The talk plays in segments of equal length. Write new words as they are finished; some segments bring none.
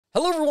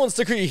Hello everyone,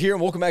 Sticker here,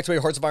 and welcome back to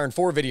a Hearts of Iron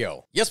 4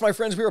 video. Yes, my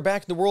friends, we are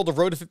back in the world of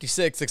Road to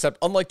 56, except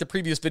unlike the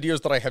previous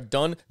videos that I have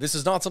done, this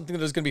is not something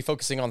that is going to be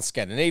focusing on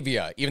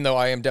Scandinavia, even though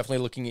I am definitely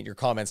looking at your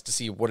comments to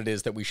see what it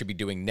is that we should be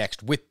doing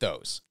next with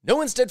those.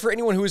 No, instead, for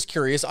anyone who is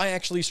curious, I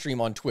actually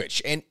stream on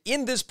Twitch, and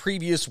in this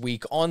previous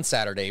week on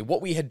Saturday,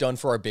 what we had done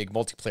for our big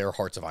multiplayer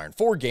Hearts of Iron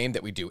 4 game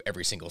that we do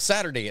every single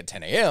Saturday at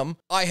 10 a.m.,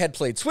 I had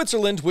played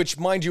Switzerland, which,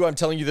 mind you, I'm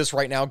telling you this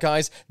right now,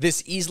 guys,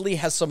 this easily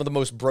has some of the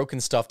most broken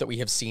stuff that we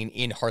have seen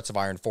in Hearts of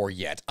Iron 4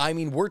 yet. I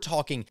mean, we're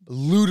talking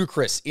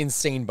ludicrous,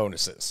 insane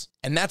bonuses.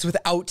 And that's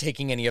without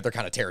taking any other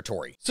kind of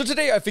territory. So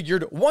today I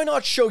figured, why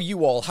not show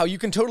you all how you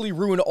can totally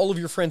ruin all of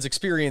your friends'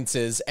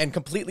 experiences and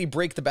completely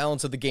break the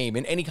balance of the game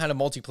in any kind of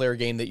multiplayer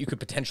game that you could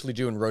potentially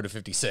do in Road to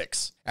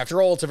 56.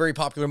 After all, it's a very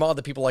popular mod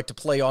that people like to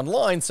play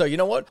online, so you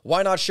know what?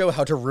 Why not show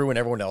how to ruin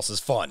everyone else's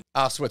fun?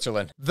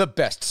 Switzerland, the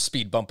best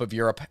speed bump of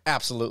Europe,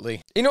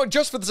 absolutely. You know what,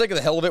 just for the sake of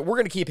the hell of it, we're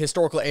gonna keep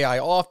historical AI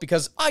off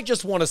because I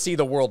just want to see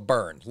the world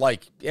burn,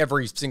 like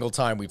every single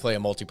time we play a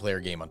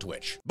multiplayer game on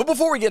Twitch. But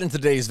before we get into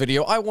today's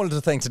video, I wanted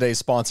to thank today's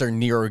sponsor,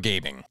 Nero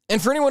Gaming.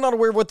 And for anyone not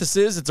aware of what this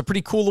is, it's a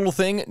pretty cool little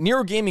thing.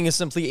 Nero Gaming is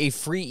simply a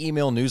free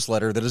email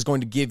newsletter that is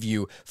going to give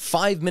you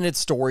 5-minute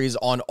stories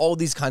on all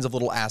these kinds of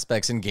little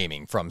aspects in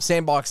gaming, from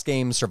sandbox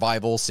games,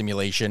 survival,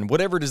 simulation,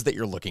 whatever it is that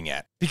you're looking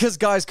at. Because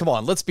guys, come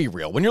on, let's be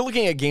real. When you're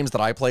looking at games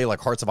that I play,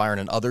 like Hearts of Iron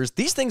and others,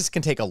 these things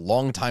can take a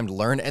long time to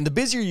learn, and the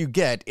busier you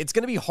get, it's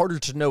going to be harder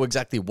to know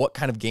exactly what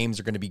kind of games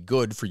are going to be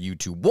good for you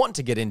to want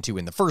to get into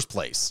in the first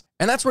place.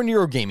 And that's where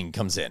Nero Gaming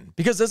comes in,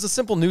 because as a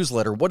simple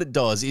newsletter, what it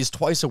does is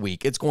twice a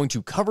week, it's going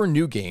to cover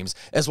new games,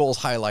 as well as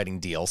highlighting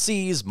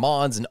DLCs,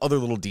 mods, and other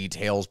little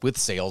details with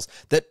sales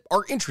that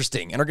are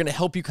interesting and are going to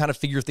help you kind of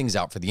figure things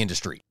out for the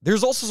industry.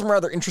 There's also some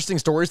rather interesting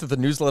stories that the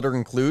newsletter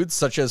includes,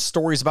 such as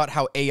stories about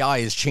how AI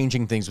is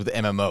changing things with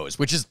MMOs,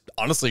 which is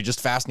honestly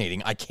just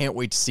fascinating. I can't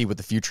wait to see what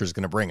the future is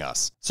going to bring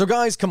us. So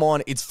guys, come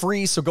on, it's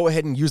free, so go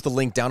ahead and use the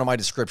link down in my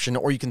description,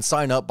 or you can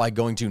sign up by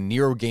going to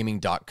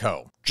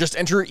nerogaming.co. Just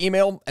enter your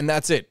email, and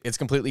that's it. It's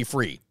completely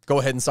free. Go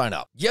ahead and sign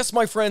up. Yes,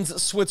 my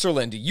friends,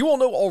 Switzerland. You all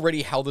know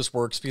already how this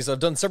works because I've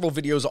done several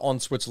videos on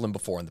Switzerland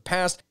before in the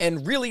past,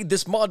 and really,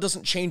 this mod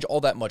doesn't change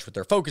all that much with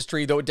their focus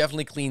tree, though it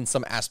definitely cleans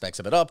some aspects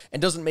of it up and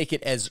doesn't make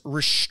it as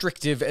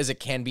restrictive as it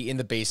can be in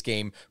the base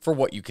game for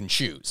what you can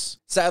choose.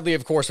 Sadly,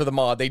 of course, for the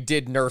mod, they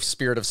did nerf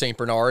Spirit of St.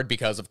 Bernard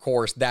because, of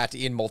course, that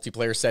in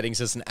multiplayer settings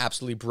is an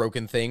absolutely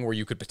broken thing where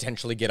you could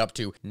potentially get up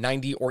to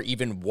 90 or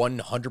even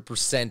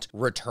 100%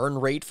 return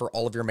rate for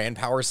all of your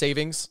manpower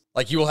savings.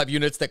 Like, you will have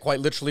units that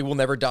quite literally will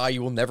never die,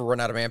 you will never run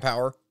out of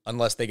manpower,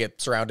 unless they get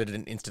surrounded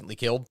and instantly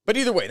killed. But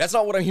either way, that's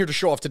not what I'm here to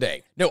show off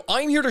today. No,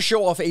 I'm here to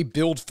show off a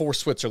build for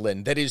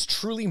Switzerland that is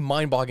truly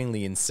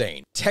mind-bogglingly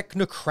insane.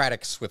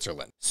 Technocratic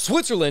Switzerland.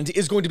 Switzerland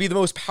is going to be the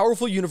most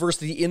powerful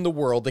university in the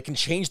world that can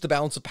change the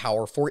balance of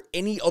power for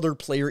any other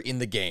player in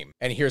the game.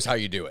 And here's how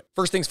you do it.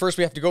 First things first,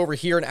 we have to go over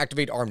here and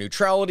activate armed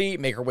neutrality,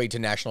 make our way to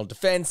national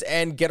defense,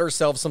 and get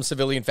ourselves some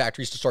civilian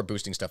factories to start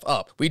boosting stuff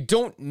up. We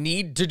don't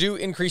need to do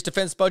increased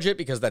defense budget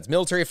because that's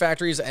military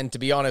factories, and to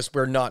be honest,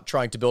 we're not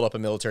trying to build up a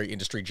military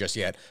industry just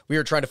yet. We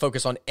are trying to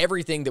focus on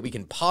everything that we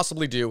can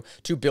possibly do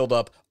to build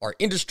up our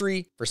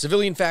industry for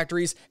civilian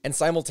factories and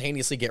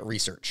simultaneously get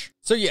research.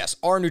 So yes,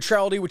 our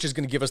neutrality, which is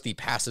going to give us the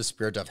passive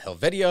Spirit of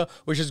Helvetia,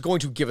 which is going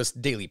to give us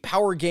daily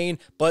power gain,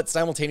 but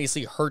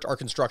simultaneously hurt our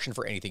construction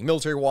for anything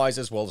military-wise,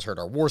 as well as hurt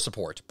our war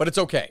support. But it's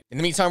okay. In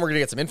the meantime, we're going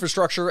to get some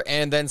infrastructure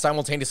and then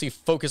simultaneously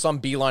focus on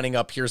beelining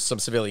up here's some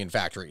civilian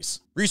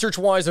factories.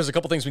 Research-wise, there's a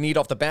couple things we need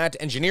off the bat.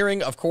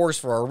 Engineering, of course,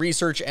 for our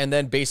research, and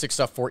then basic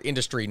stuff for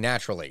industry,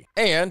 naturally.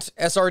 And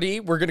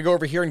SRD, we're going to go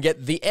over here and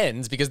get the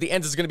ends, because the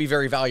ends is going to be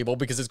very valuable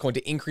because it's going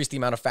to increase the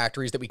amount of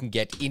factories that we can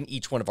get in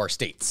each one of our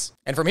states.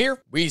 And from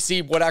here, we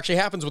see what actually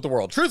happens with the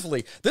world.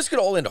 Truthfully, this could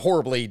all end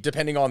horribly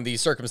depending on the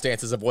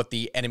circumstances of what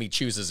the enemy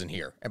chooses in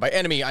here. And by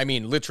enemy, I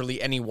mean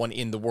literally anyone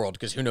in the world,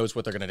 because who knows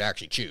what they're going to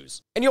actually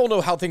choose. And you all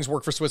know how things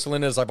work for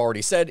Switzerland, as I've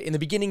already said. In the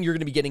beginning, you're going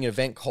to be getting an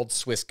event called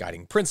Swiss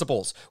Guiding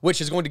Principles,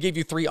 which is going to give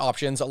you 3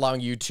 options,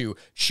 allowing you to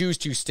choose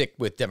to stick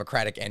with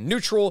democratic and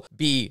neutral,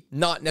 be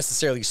not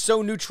necessarily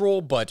so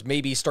neutral, but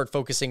maybe start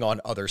focusing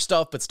on other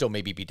stuff, but still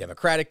maybe be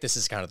democratic. This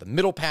is kind of the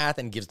middle path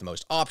and gives the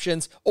most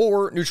options.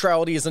 Or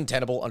neutrality is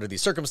untenable under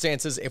these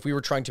circumstances if we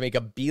were trying to make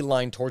a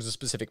beeline towards a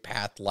specific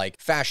path like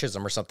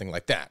fascism or something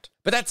like that.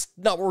 But that's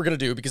not what we're going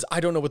to do because I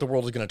don't know what the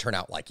world is going to turn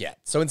out like yet.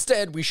 So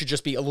instead, we should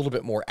just be a little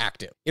bit more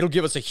active. It'll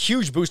give us a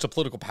huge boost of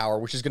political power,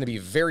 which is going to be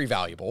very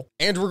valuable.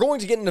 And we're going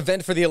to get an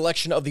event for the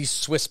election of the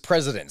Swiss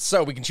presidents.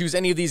 So we can choose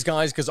any of these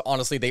guys because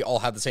honestly, they all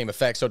have the same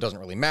effect, so it doesn't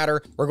really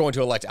matter. We're going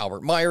to elect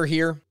Albert Meyer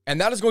here. And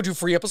that is going to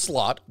free up a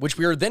slot, which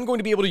we are then going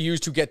to be able to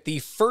use to get the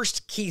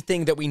first key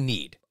thing that we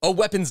need. A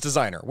weapons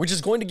designer, which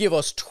is going to give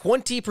us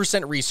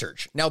 20%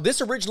 research. Now,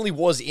 this originally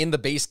was in the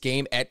base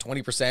game at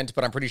 20%,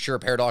 but I'm pretty sure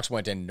Paradox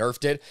went and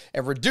nerfed it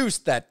and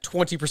reduced that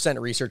 20%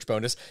 research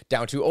bonus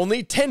down to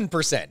only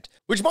 10%,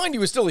 which mind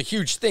you is still a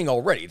huge thing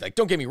already. Like,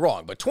 don't get me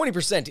wrong, but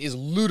 20% is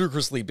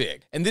ludicrously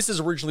big, and this is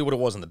originally what it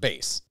was in the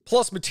base.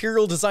 Plus,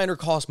 material designer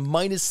cost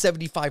minus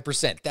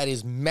 75%. That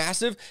is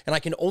massive, and I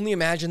can only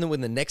imagine that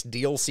when the next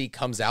DLC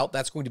comes out,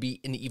 that's going to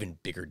be an even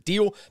bigger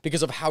deal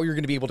because of how you're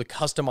going to be able to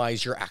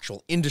customize your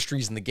actual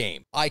industries in the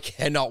game. I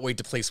cannot wait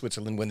to play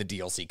Switzerland when the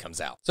DLC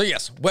comes out. So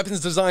yes,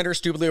 weapons designer,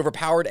 stupidly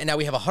overpowered, and now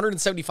we have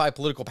 175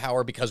 political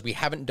power because we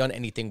haven't done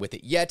anything with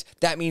it yet.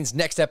 That means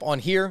next step on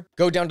here,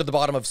 go down to the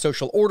bottom of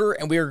social order,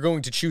 and we are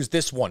going to choose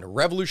this one,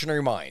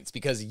 revolutionary minds,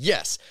 because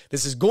yes,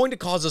 this is going to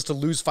cause us to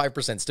lose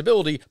 5%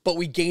 stability, but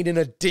we gain an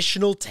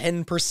additional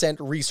 10%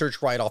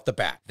 research right off the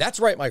bat. That's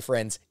right, my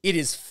friends. It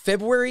is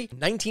February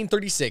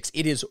 1936.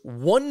 It is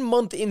 1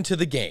 month into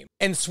the game,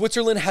 and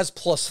Switzerland has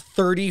plus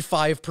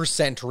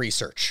 35%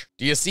 research.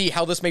 Do you see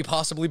how this may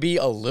possibly be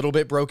a little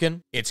bit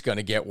broken? It's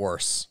gonna get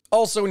worse.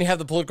 Also, when you have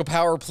the political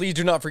power, please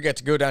do not forget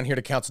to go down here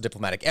to council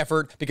diplomatic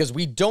effort, because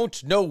we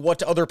don't know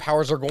what other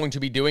powers are going to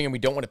be doing and we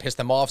don't want to piss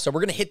them off. So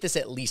we're going to hit this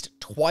at least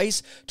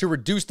twice to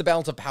reduce the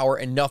balance of power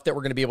enough that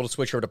we're going to be able to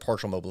switch over to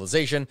partial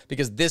mobilization,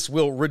 because this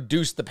will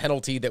reduce the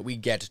penalty that we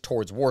get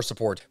towards war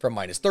support from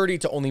minus 30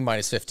 to only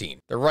minus 15.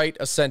 The right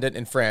ascendant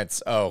in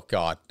France. Oh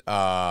God.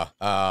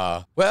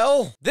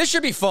 Well, this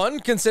should be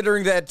fun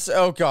considering that,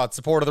 oh God,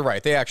 support of the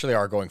right. They actually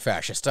are going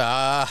fascist.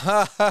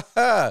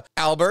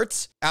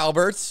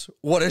 Albert,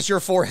 what is your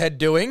forehead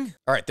doing?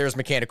 All right, there's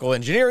mechanical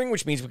engineering,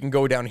 which means we can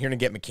go down here and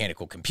get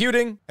mechanical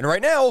computing. And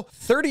right now,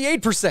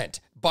 38%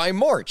 by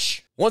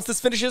March. Once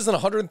this finishes in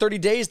 130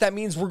 days, that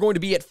means we're going to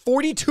be at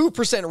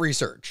 42%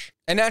 research.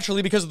 And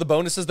naturally, because of the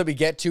bonuses that we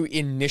get to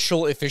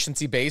initial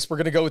efficiency base, we're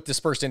going to go with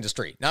dispersed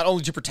industry. Not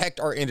only to protect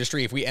our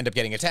industry if we end up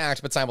getting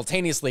attacked, but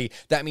simultaneously,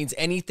 that means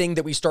anything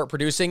that we start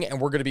producing,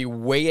 and we're going to be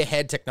way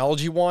ahead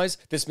technology-wise,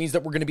 this means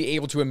that we're going to be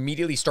able to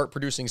immediately start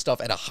producing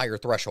stuff at a higher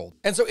threshold.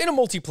 And so in a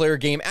multiplayer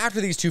game, after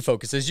these two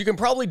focuses, you can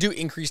probably do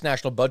increased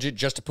national budget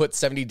just to put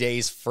 70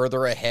 days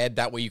further ahead.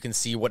 That way you can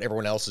see what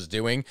everyone else is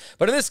doing.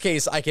 But in this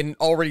case, I can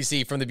already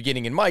see from the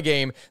beginning in my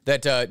game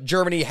that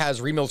Germany has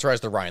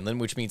remilitarized the Rhineland,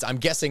 which means I'm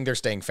guessing they're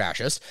staying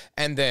fascist.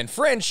 And then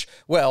French,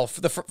 well,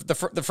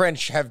 the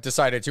French have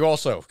decided to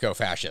also go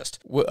fascist,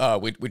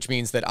 which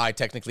means that I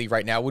technically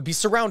right now would be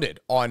surrounded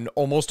on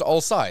almost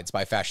all sides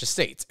by fascist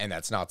states, and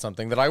that's not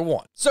something that I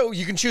want. So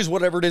you can choose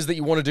whatever it is that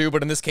you want to do,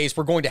 but in this case,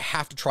 we're going to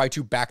have to try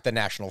to back the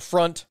National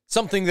Front,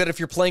 something that if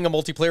you're playing a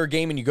multiplayer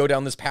game and you go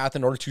down this path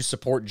in order to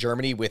support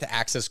Germany with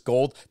Axis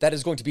Gold, that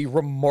is going to be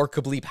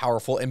remarkably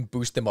powerful and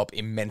boost them up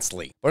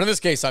immensely. But in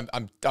this case,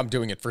 I'm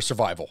doing it for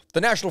survival.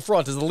 The National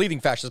Front is the leading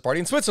fascist party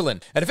in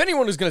Switzerland, and if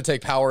anyone is going to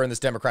take power in this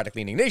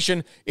democratic-leaning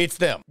nation, it's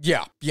them.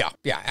 Yeah,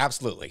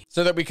 absolutely.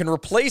 So that we can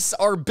replace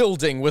our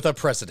building with a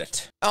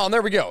president. Oh, and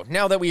there we go.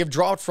 Now that we have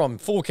dropped from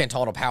full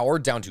cantonal power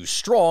down to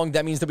strong,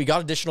 that means that we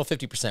got additional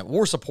 50%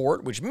 war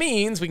support, which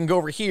means we can go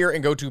over here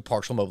and go to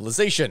partial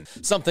mobilization,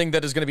 something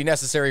that is going to be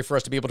necessary for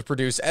us to be able to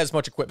produce as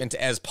much equipment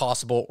as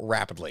possible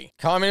rapidly.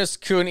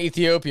 Communist coup in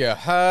Ethiopia.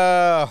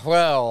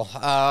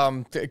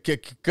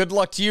 Good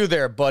luck to you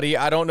there, buddy.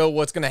 I don't know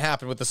what's going to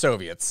happen with the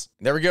Soviets.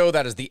 There we go.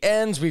 That is the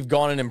ends. We've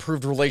gone and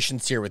improved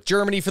relations here with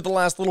Germany for the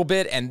last little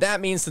bit, and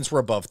that means since we're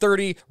above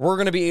 30, we're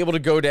going to be able to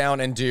go down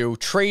and do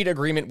trade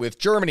agreement with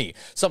Germany,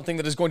 something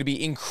that is going to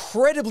be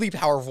incredibly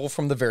powerful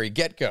from the very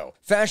get-go.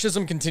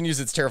 Fascism continues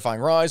its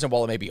terrifying rise, and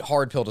while it may be a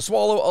hard pill to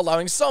swallow,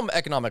 allowing some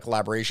economic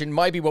collaboration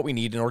might be what we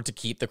need in order to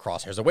keep the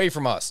crosshairs away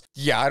from us.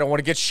 Yeah, I don't want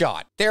to get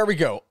shot. There we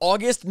go.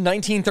 August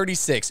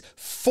 1936,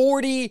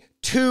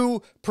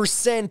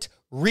 42%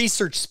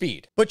 research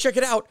speed. But check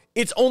it out,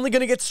 it's only going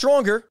to get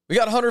stronger. We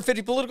got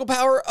 150 political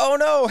power. Oh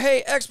no,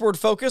 hey, export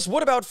focus.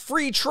 What about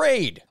free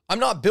trade? I'm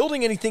not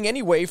building anything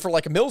anyway for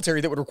like a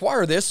military that would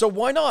require this, so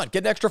why not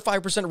get an extra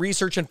 5%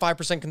 research and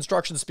 5%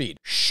 construction speed?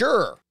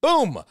 Sure.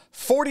 Boom,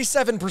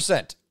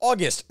 47%.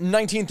 August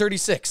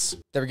 1936.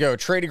 There we go,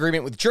 trade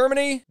agreement with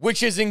Germany,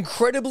 which is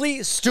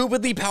incredibly,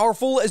 stupidly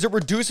powerful as it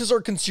reduces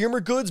our consumer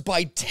goods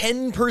by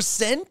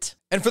 10%.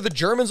 And for the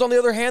Germans, on the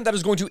other hand, that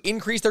is going to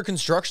increase their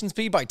construction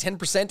speed by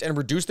 10% and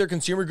reduce their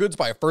consumer goods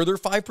by a further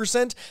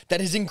 5%.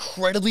 That is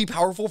incredibly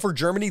powerful for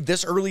Germany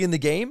this early in the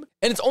game.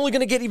 And it's only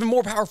going to get even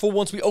more powerful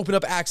once we open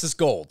up Axis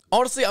Gold.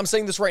 Honestly, I'm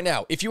saying this right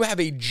now. If you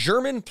have a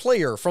German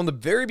player from the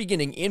very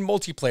beginning in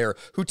multiplayer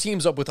who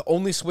teams up with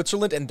only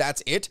Switzerland and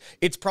that's it,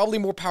 it's probably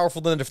more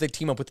powerful than if they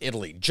team up with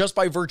Italy, just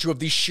by virtue of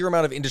the sheer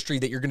amount of industry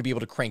that you're going to be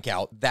able to crank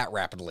out that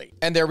rapidly.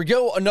 And there we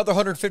go, another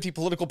 150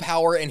 political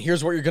power, and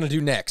here's what you're going to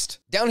do next.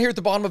 Down here at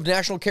the bottom of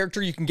national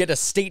character, you can get a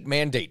state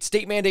mandate.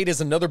 State mandate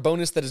is another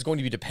bonus that is going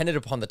to be dependent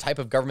upon the type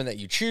of government that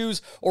you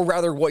choose, or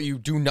rather what you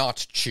do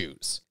not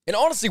choose. And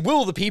honestly,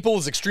 Will of the People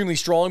is extremely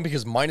strong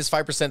because minus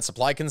 5%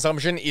 supply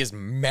consumption is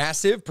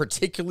massive,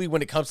 particularly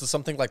when it comes to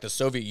something like the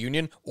Soviet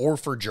Union or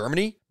for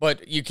Germany.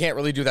 But you can't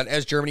really do that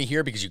as Germany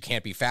here because you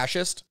can't be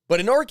fascist. But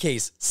in our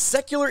case,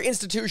 secular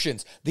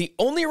institutions, the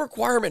only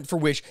requirement for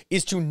which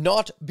is to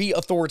not be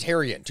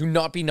authoritarian, to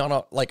not be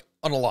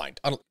unaligned.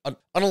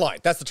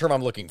 That's the term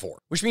I'm looking for.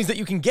 Which means that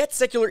you can get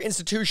secular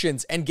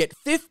institutions and get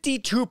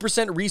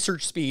 52%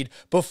 research speed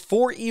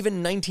before even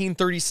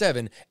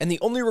 1937, and the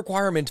only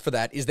requirement for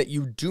that is that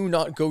you do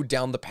not go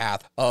down the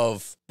path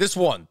of this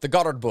one, the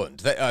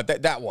Gotthardbund,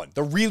 that one,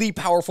 the really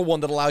powerful one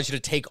that allows you to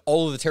take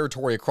all of the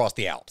territory across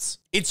the Alps.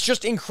 It's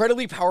just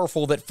incredibly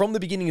powerful that from the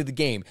beginning of the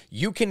game,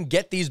 you can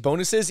get these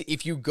bonuses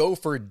if you go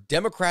for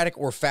democratic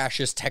or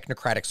fascist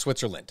technocratic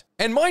Switzerland.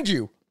 And mind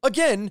you,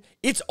 again,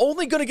 it's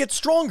only going to get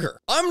stronger.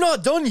 I'm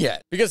not done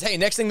yet. Because, hey,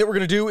 next thing that we're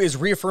going to do is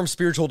reaffirm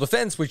spiritual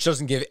defense, which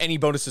doesn't give any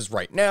bonuses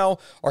right now.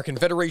 Our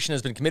confederation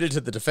has been committed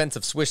to the defense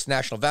of Swiss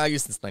national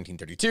values since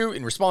 1932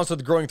 in response to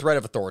the growing threat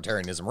of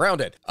authoritarianism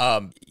around it.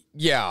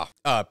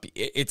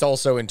 It's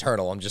also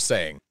internal, I'm just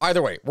saying.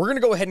 Either way, we're going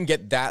to go ahead and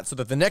get that so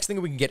that the next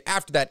thing we can get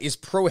after that is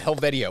Pro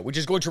Helvetia, which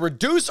is going to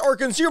reduce our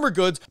consumer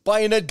goods by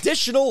an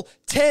additional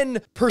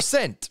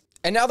 10%.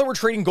 And now that we're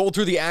trading gold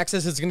through the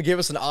Axis, it's going to give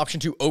us an option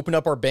to open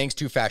up our banks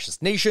to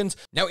fascist nations.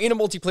 Now, in a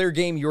multiplayer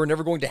game, you're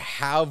never going to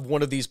have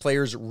one of these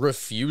players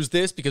refuse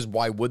this, because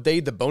why would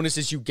they? The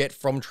bonuses you get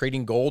from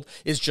trading gold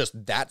is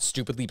just that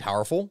stupidly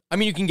powerful. I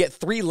mean, you can get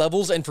 3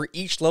 levels, and for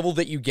each level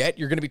that you get,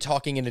 you're going to be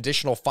talking an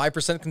additional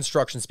 5%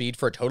 construction speed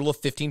for a total of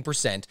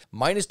 15%,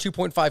 minus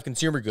 2.5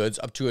 consumer goods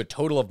up to a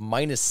total of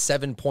minus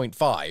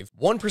 7.5,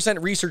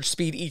 1% research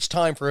speed each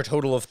time for a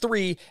total of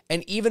 3,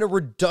 and even a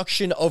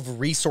reduction of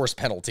resource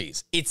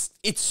penalties.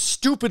 It's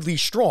stupidly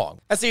strong.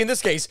 And see, in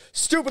this case,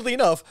 stupidly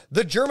enough,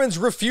 the Germans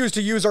refuse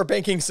to use our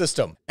banking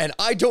system. And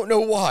I don't know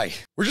why.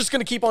 We're just going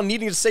to keep on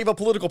needing to save up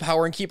political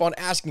power and keep on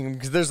asking them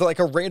because there's like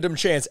a random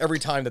chance every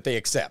time that they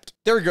accept.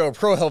 There we go,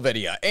 Pro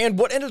Helvetia. And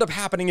what ended up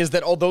happening is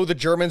that although the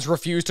Germans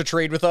refused to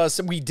trade with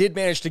us, we did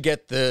manage to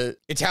get the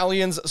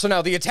Italians. So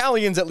now the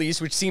Italians, at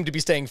least, which seem to be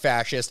staying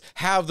fascist,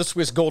 have the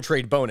Swiss gold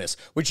trade bonus,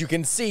 which you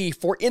can see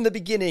for, in the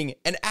beginning,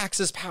 an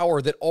Axis power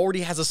that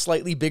already has a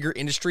slightly bigger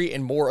industry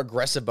and more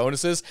aggressive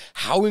bonuses.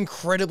 How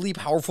incredibly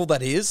powerful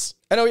that is.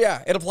 And oh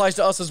yeah, it applies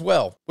to us as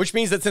well, which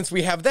means that since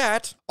we have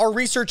that, our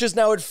research is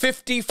now at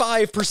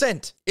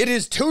 55%. It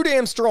is too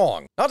damn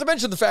strong. Not to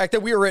mention the fact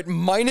that we are at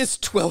minus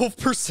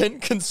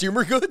 12%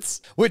 consumer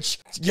goods, which,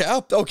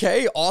 yeah,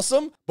 okay,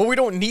 awesome. But we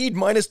don't need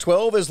minus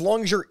 12 as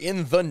long as you're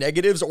in the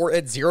negatives or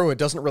at 0, it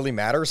doesn't really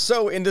matter.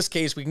 So in this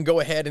case, we can go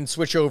ahead and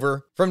switch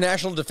over from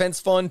National Defense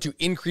Fund to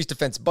Increased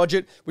Defense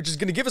Budget, which is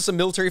going to give us some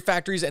military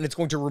factories, and it's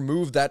going to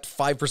remove that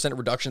 5%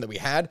 reduction that we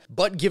had,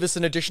 but give us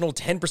an additional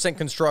 10%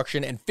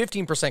 construction and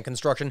 15%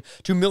 construction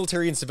to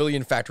military and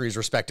civilian factories,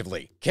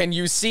 respectively. Can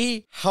you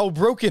see how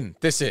broken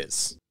this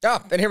is?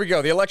 And here we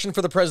go, the election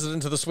for the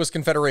president of the Swiss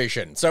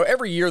Confederation. So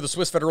every year, the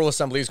Swiss Federal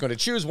Assembly is going to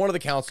choose one of the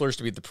councillors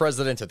to be the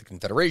president of the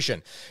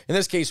Confederation. In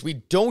this case, we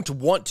don't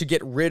want to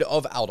get rid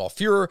of Adolf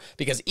Führer,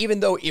 because even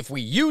though if we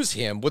use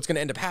him, what's going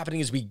to end up happening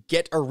is we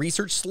get a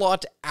research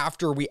slot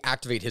after we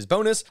activate his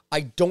bonus.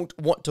 I don't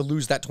want to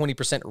lose that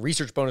 20%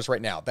 research bonus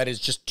right now. That is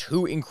just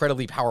too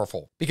incredibly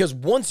powerful. Because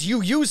once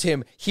you use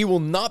him, he will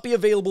not be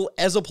available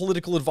as a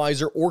political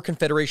advisor or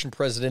Confederation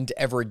president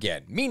ever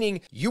again. Meaning,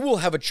 you will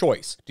have a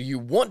choice. Do you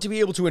want to be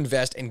able to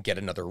invest and get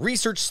another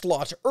research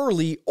slot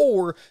early,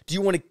 or do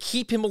you want to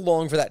keep him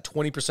along for that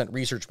 20%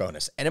 research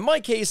bonus? And in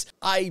my case,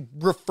 I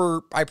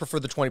prefer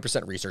the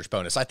 20% research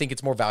bonus. I think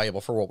it's more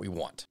valuable for what we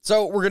want.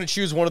 So we're going to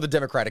choose one of the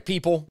democratic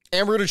people,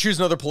 and we're going to choose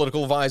another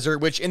political advisor,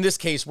 which in this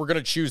case, we're going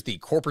to choose the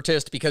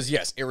corporatist because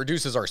yes, it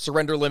reduces our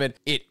surrender limit.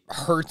 It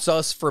hurts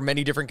us for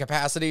many different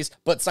capacities,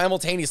 but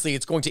simultaneously,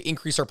 it's going to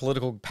increase our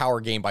political power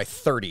gain by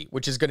 30,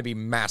 which is going to be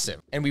massive.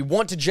 And we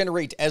want to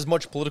generate as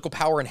much political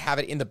power and have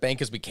it in the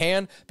bank as we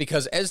can,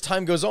 because as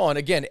time goes on,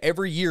 again,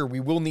 every year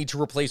we will need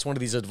to replace one of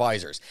these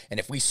advisors. And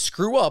if we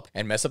screw up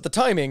and mess up the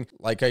timing,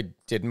 like I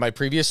did in my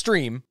previous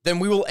stream, then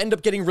we will end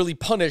up getting really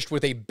punished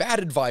with a bad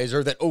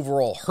advisor that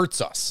overall hurts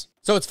us.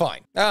 So it's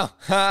fine.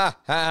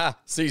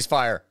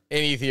 Ceasefire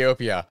in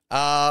Ethiopia.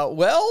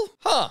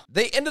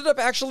 They ended up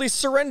actually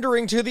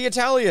surrendering to the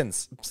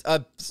Italians.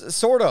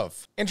 Sort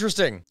of.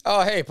 Interesting.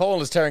 Oh, hey,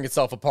 Poland is tearing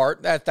itself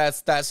apart.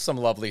 That's some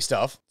lovely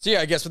stuff. So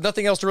yeah, I guess with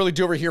nothing else to really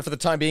do over here for the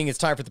time being, it's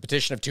time for the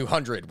petition of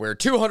 200, where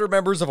 200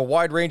 members of a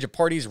wide range of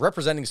parties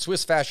representing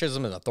Swiss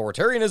fascism and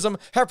authoritarianism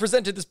have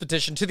presented this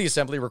petition to the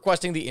Assembly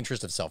requesting the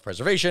interest of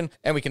self-preservation,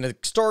 and we can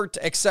start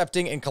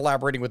accepting and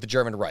collaborating with the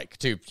German Reich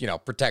to,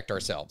 protect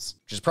ourselves,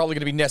 which is probably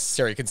going to be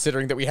necessary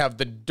considering that we have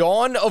the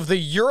dawn of the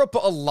Europe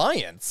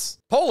alliance.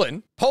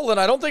 Poland,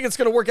 I don't think it's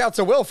going to work out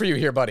so well for you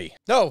here, buddy.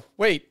 No,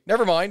 wait,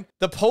 never mind.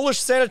 The Polish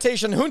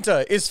sanitation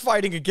junta is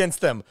fighting against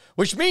them,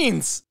 which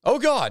means, oh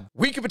God,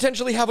 we could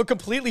potentially have a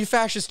completely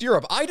fascist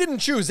Europe. I didn't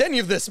choose any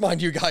of this,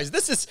 mind you guys.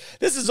 This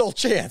is all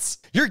chance.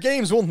 Your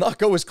games will not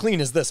go as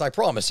clean as this, I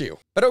promise you.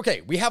 But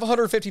okay, we have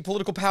 150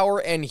 political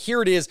power, and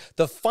here it is,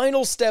 the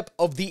final step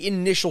of the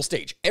initial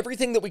stage.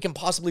 Everything that we can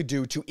possibly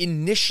do to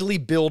initially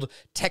build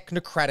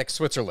technocratic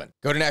Switzerland.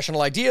 Go to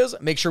National Ideas,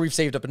 make sure we've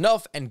saved up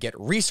enough, and and get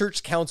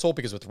Research Council,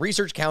 because with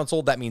Research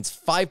Council, that means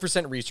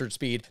 5% research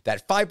speed.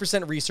 That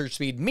 5% research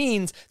speed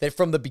means that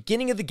from the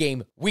beginning of the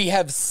game, we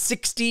have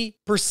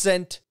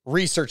 60%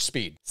 research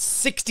speed.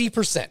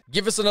 60%.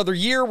 Give us another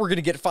year, we're going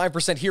to get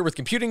 5% here with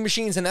computing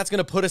machines, and that's going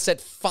to put us at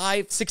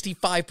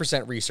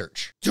 65%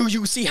 research. Do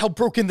you see how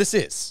broken this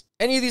is?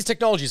 Any of these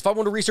technologies, if I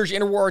want to research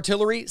interwar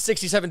artillery,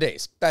 67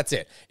 days. That's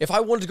it. If I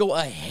wanted to go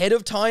ahead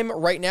of time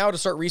right now to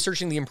start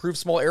researching the improved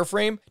small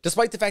airframe,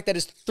 despite the fact that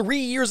it's 3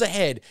 years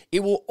ahead, it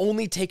will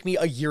only take me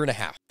a year and a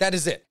half. That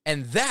is it.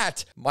 And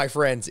that, my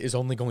friends, is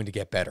only going to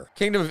get better.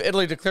 Kingdom of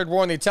Italy declared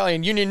war on the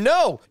Italian Union.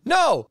 No,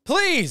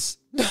 please.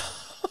 No.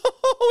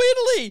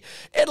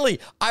 Italy,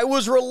 I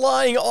was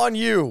relying on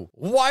you.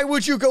 Why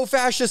would you go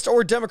fascist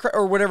or Democrat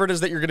or whatever it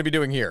is that you're going to be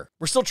doing here?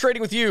 We're still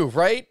trading with you,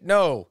 right?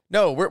 No,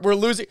 we're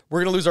losing. We're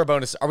going to lose our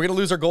bonus. Are we going to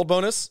lose our gold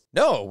bonus?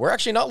 No, we're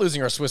actually not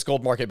losing our Swiss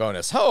gold market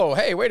bonus. Oh,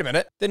 hey, wait a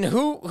minute. Then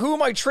who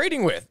am I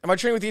trading with? Am I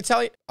trading with the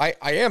Italian? I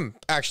am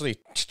actually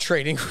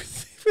trading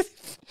with.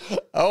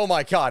 Oh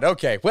my God.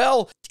 Okay.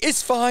 Well,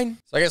 it's fine.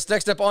 So I guess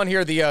next up on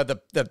here, the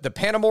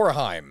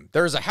Panomoraheim.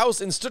 There's a house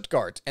in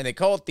Stuttgart, and they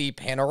call it the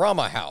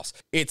Panorama House.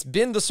 It's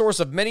been the source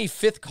of many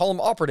fifth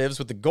column operatives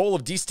with the goal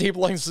of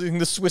destabilizing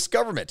the Swiss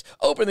government,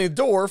 opening the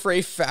door for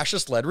a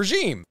fascist-led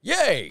regime.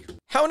 Yay!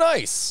 How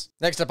nice.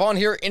 Next up on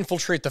here,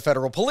 infiltrate the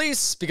federal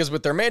police, because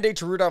with their mandate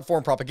to root out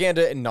foreign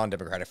propaganda and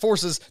non-democratic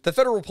forces, the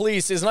federal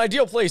police is an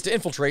ideal place to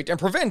infiltrate and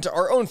prevent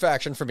our own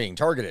faction from being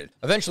targeted.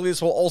 Eventually,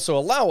 this will also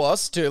allow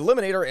us to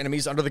eliminate our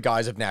enemies under the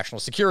guise of national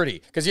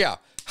security. Because yeah,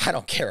 I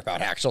don't care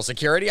about actual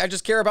security. I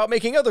just care about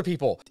making other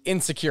people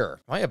insecure.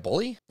 Am I a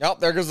bully? Oh,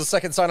 there goes the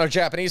second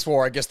Sino-Japanese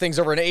war. I guess things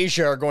over in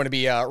Asia are going to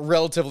be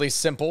relatively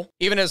simple.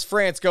 Even as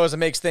France goes and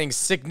makes things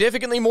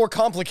significantly more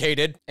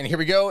complicated. And here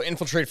we go.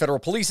 Infiltrate federal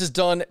police is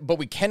done, but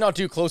we cannot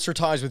do closer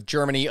ties with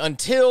Germany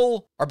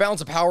until our balance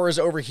of power is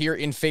over here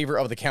in favor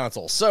of the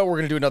council. So we're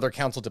going to do another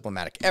council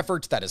diplomatic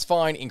effort. That is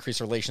fine.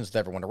 Increase relations with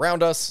everyone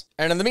around us.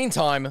 And in the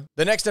meantime,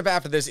 the next step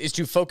after this is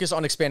to focus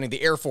on expanding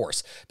the Air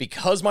Force.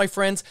 Because, my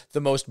friends,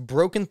 the most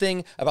broken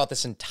thing about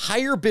this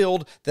entire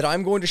build that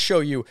I'm going to show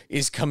you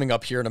is coming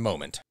up here in a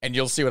moment, and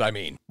you'll see what I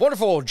mean.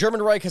 Wonderful.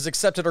 German Reich has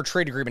accepted our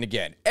trade agreement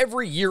again.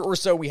 Every year or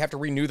so, we have to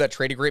renew that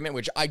trade agreement,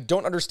 which I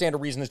don't understand a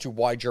reason as to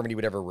why Germany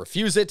would ever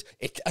refuse it.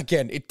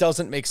 Again, it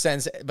doesn't make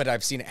sense, but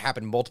I've seen it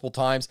happen multiple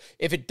times.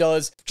 If it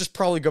does, just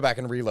probably go back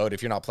and reload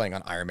if you're not playing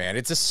on Iron Man.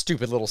 It's a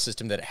stupid little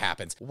system that it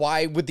happens.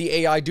 Why would the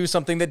AI do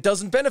something that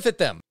doesn't benefit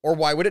them? Or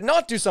why would it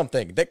not do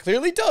something that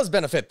clearly does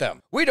benefit them?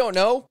 We don't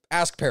know.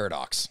 Ask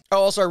Paradox.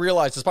 Oh, also, I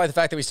realized, despite the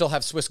fact that we still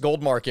have Swiss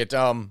gold market,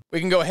 we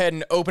can go ahead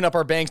and open up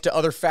our banks to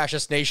other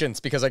fascist nations,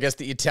 because I guess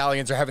the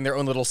Italians are having their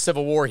own little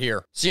civil war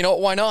here. So you know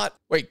what, why not?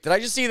 Wait, did I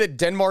just see that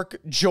Denmark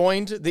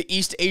joined the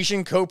East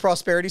Asian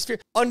Co-Prosperity Sphere?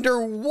 Under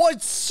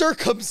what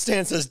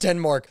circumstances,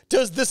 Denmark,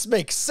 does this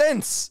make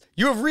sense?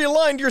 You have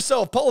realigned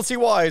yourself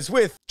policy-wise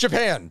with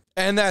Japan,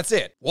 and that's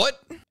it.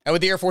 What? And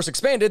with the Air Force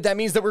expanded, that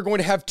means that we're going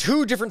to have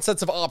two different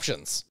sets of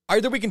options.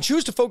 Either we can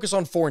choose to focus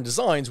on foreign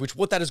designs, which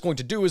what that is going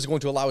to do is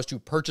going to allow us to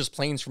purchase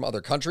planes from other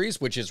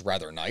countries, which is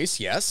rather nice,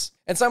 yes.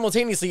 And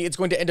simultaneously, it's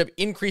going to end up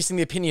increasing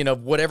the opinion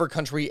of whatever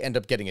country we end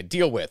up getting a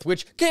deal with,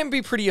 which can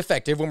be pretty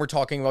effective when we're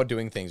talking about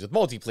doing things with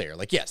multiplayer.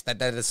 Like, yes,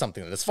 that is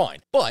something that is fine.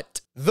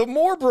 But the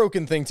more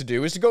broken thing to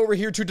do is to go over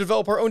here to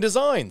develop our own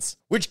designs,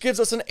 which gives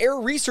us an air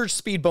research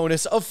speed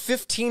bonus of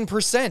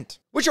 15%.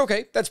 Which,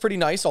 okay, that's pretty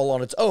nice all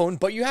on its own,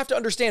 but you have to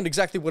understand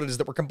exactly what it is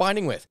that we're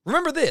combining with.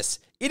 Remember this,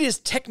 it is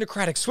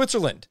technocratic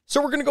Switzerland.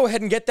 So we're gonna go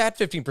ahead and get that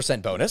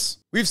 15% bonus.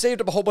 We've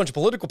saved up a whole bunch of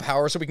political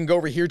power so we can go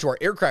over here to our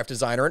aircraft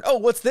designer and, oh,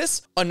 what's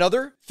this?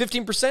 Another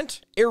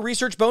 15% air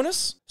research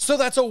bonus? So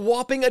that's a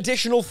whopping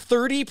additional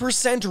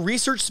 30%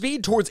 research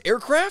speed towards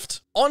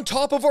aircraft? On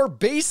top of our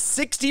base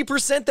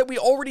 60% that we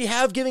already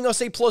have, giving us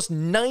a plus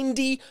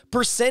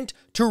 90%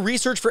 to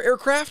research for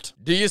aircraft?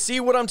 Do you see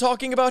what I'm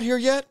talking about here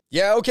yet?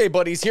 Yeah, okay,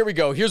 buddies, here we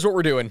go. Here's what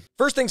we're doing.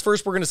 First things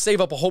first, we're going to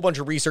save up a whole bunch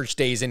of research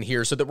days in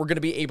here so that we're going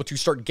to be able to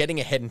start getting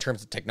ahead in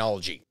terms of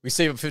technology. We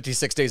save up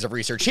 56 days of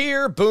research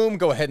here. Boom,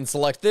 go ahead and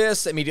select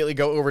this. Immediately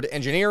go over to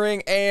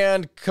engineering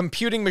and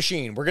computing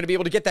machine. We're going to be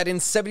able to get that in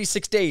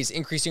 76 days,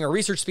 increasing our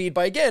research speed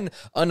by, again,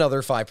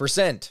 another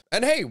 5%.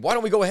 And hey, why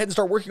don't we go ahead and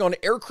start working on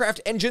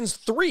aircraft engines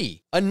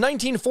 3, a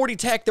 1940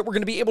 tech that we're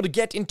going to be able to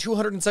get in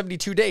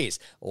 272 days.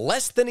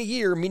 Less than a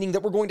year, meaning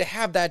that we're going to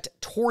have that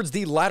towards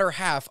the latter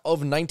half of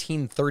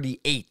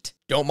 1938.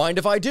 Don't mind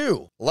if I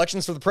do.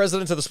 Elections for the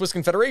president of the Swiss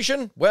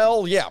Confederation?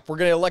 Well, yeah, we're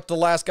going to elect the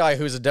last guy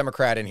who's a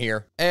Democrat in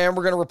here, and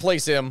we're going to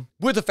replace him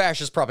with a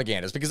fascist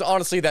propagandist, because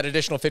honestly, that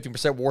additional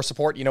 15% war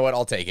support, you know what,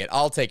 I'll take it.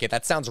 I'll take it.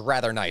 That sounds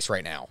rather nice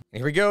right now.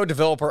 Here we go,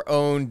 develop our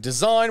own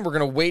design. We're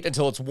going to wait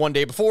until it's one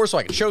day before so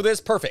I can show this.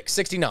 Perfect,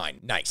 69,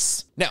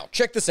 nice. Now,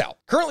 check this out.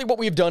 Currently, what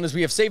we've done is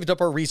we have saved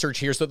up our research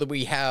here so that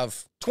we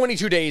have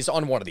 22 days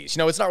on one of these. You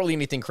know, it's not really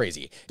anything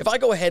crazy. If I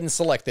go ahead and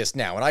select this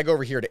now, and I go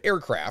over here to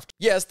aircraft,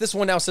 yes, this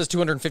one now says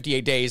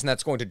 258 days, and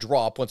that's going to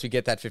drop once we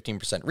get that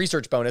 15%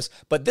 research bonus,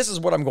 but this is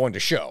what I'm going to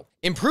show.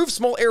 Improved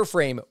small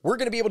airframe, we're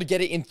going to be able to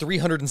get it in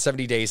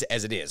 370 days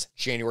as it is.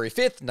 January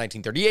 5th,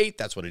 1938,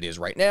 that's what it is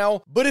right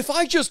now. But if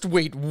I just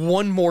wait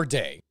one more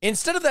day,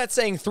 instead of that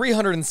saying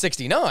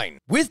 369,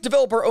 with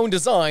developer-owned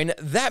design,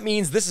 that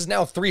means this is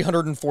now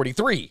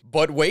 343.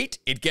 But wait,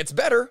 it gets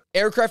better.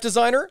 Aircraft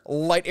designer,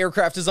 light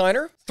aircraft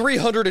designer,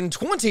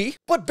 320.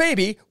 But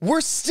baby,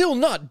 we're still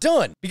not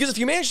done. Because if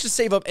you manage to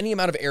save up any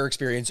amount of air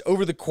experience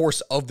over the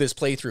course of this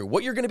playthrough,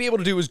 what you're going to be able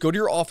to do is go to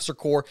your officer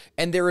core,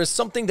 and there is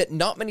something that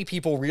not many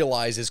people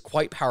realize is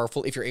quite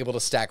powerful if you're able to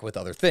stack with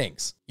other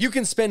things. You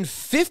can spend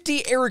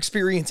 50 air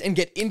experience and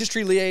get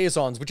industry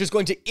liaisons, which is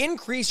going to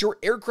increase your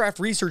aircraft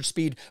research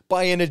speed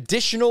by an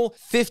additional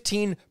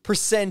 15%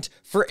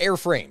 for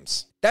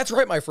airframes. That's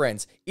right, my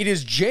friends. It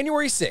is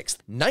January 6th,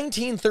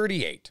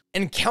 1938.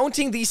 And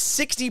counting the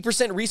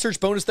 60% research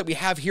bonus that we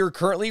have here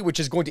currently, which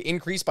is going to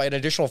increase by an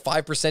additional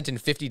 5% in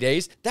 50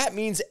 days, that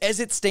means as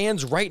it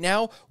stands right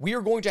now, we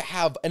are going to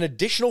have an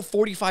additional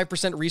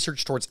 45%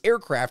 research towards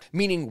aircraft,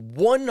 meaning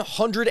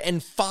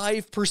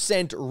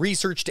 105%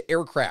 research to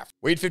aircraft.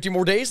 Wait 50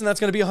 more days and that's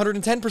going to be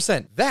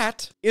 110%.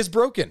 That is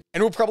broken.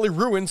 And will probably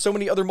ruin so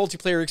many other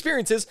multiplayer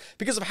experiences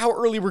because of how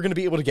early we're going to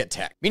be able to get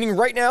tech. Meaning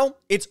right now,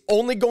 it's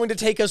only going to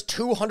take us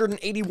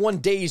 281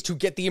 days to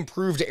get the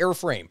improved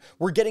airframe.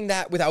 We're getting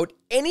that without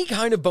any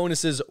kind of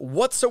bonuses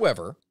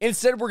whatsoever.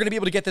 Instead, we're going to be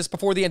able to get this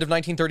before the end of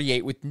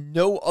 1938 with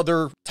no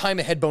other time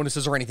ahead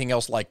bonuses or anything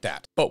else like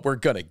that. But we're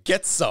going to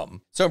get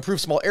some. So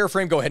improve small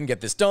airframe, go ahead and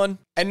get this done.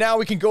 And now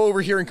we can go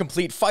over here and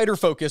complete fighter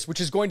focus,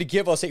 which is going to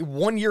give us a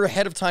 1 year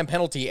ahead of time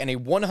penalty and a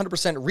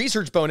 100%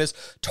 research bonus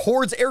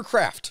towards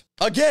aircraft.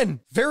 Again,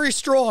 very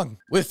strong.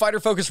 With fighter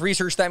focus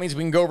research, that means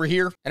we can go over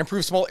here and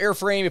improve small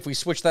airframe if we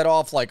switch that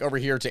off, like over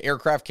here to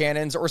aircraft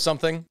cannons or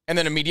something, and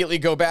then immediately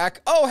go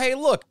back. Oh, hey,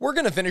 look, we're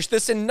gonna finish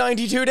this in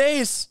 92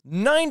 days.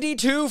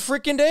 92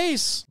 freaking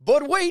days.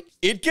 But wait,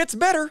 it gets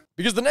better,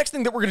 because the next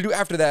thing that we're gonna do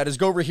after that is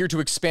go over here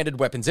to expanded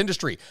weapons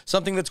industry,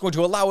 something that's going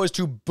to allow us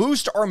to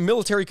boost our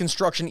military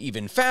construction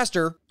even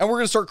faster, and we're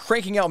gonna start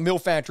cranking out mill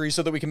factories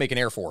so that we can make an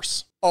air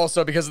force.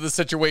 Also, because of the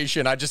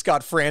situation, I just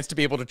got France to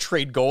be able to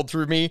trade gold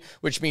through me,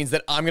 which means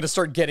that I'm going to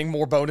start getting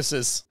more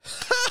bonuses.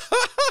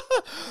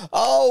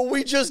 Oh,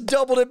 we just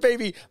doubled it,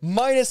 baby.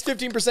 Minus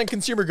 15%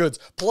 consumer goods,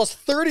 plus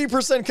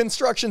 30%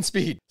 construction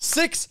speed,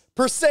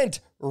 6%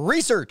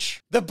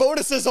 research. The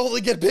bonuses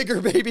only get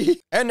bigger,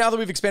 baby. And now that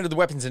we've expanded the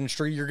weapons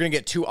industry, you're going to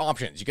get two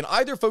options. You can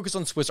either focus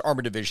on Swiss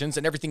armor divisions,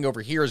 and everything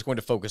over here is going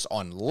to focus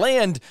on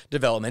land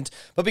development.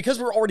 But because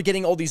we're already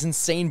getting all these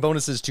insane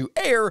bonuses to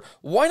air,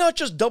 why not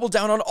just double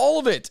down on all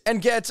of it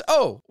and get,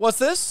 oh, what's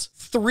this?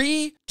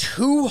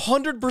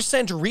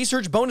 200%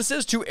 research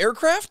bonuses to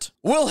aircraft?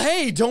 Well,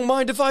 hey, don't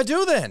mind if I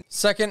do then.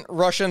 Second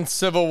Russian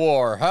Civil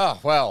War.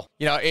 Well,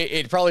 you know,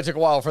 it probably took a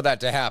while for that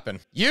to happen.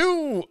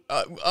 You,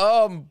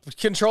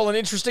 control an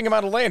interesting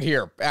amount of land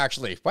here,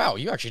 actually. Wow,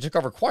 you actually took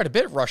over quite a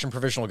bit, Russian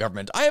provisional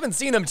government. I haven't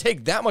seen them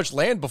take that much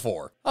land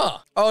before. Huh.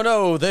 Oh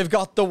no, they've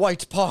got the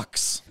white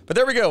pox. But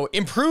there we go,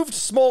 improved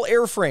small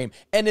airframe,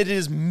 and it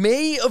is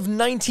May of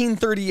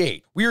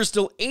 1938. We are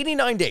still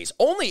 89 days,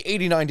 only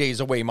 89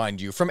 days away,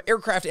 mind you, from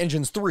Aircraft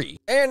Engines 3.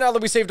 And now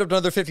that we saved up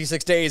another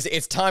 56 days,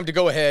 it's time to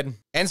go ahead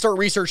and start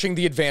researching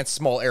the advanced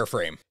small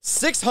airframe.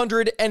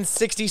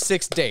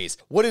 666 days,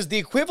 what is the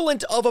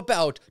equivalent of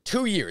about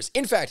 2 years.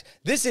 In fact,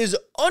 this is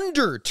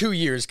under 2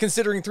 years,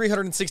 considering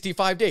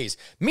 365 days,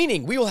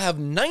 meaning we will have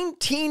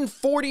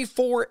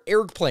 1944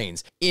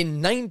 airplanes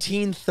in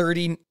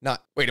 1930,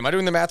 wait, am I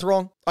doing the math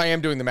wrong? I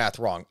am doing the math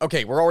wrong.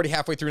 Okay, we're already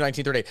halfway through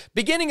 1938.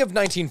 Beginning of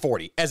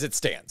 1940, as it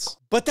stands.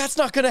 But that's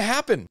not going to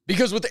happen,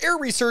 because with air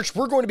research,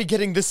 we're going to be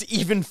getting this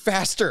even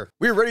faster.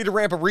 We're ready to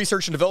ramp up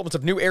research and development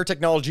of new air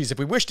technologies if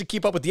we wish to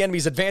keep up with the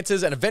enemy's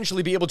advances and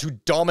eventually be able to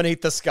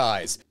dominate the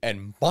skies.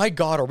 And by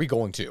God, are we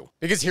going to.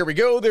 Because here we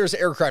go, there's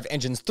Aircraft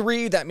Engines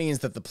 3. That means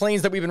that the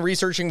planes that we've been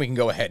researching, we can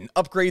go ahead and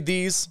upgrade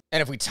these.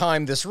 And if we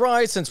time this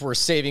right, since we're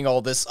saving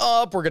all this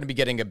up, we're going to be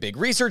getting a big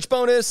research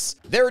bonus.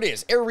 There it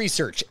is, air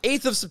research,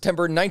 8th of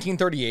September,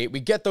 1938.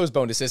 We get those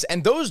bonuses,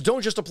 and those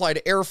don't just apply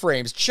to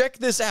airframes. Check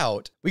this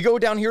out. We go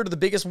down here to the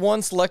biggest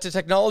one, select a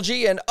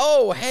technology, and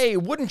oh, hey,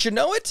 wouldn't you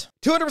know it?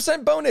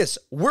 200% bonus.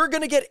 We're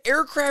gonna get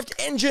Aircraft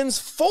Engines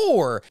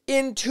 4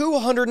 in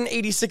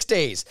 286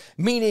 days,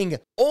 meaning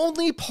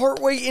only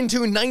partway into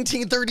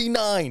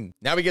 1939.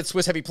 Now we get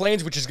Swiss heavy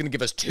planes, which is gonna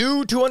give us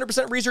two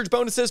 200% research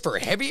bonuses for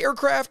heavy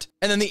aircraft,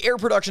 and then the air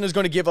production is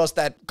gonna give us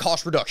that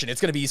cost reduction.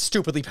 It's gonna be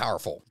stupidly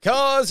powerful.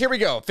 Cause here we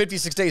go,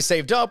 56 days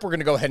saved up. We're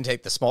gonna go ahead and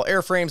take the small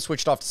airframe, switch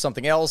switched off to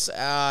something else.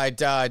 I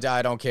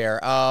don't care.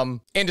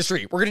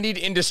 Industry. We're gonna need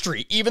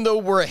industry. Even though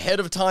we're ahead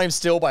of time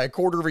still by a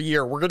quarter of a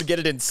year, we're gonna get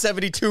it in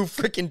 72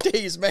 freaking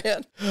days,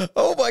 man.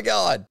 Oh my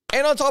God.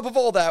 And on top of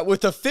all that,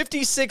 with the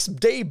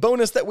 56-day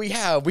bonus that we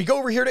have, we go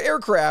over here to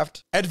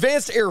aircraft,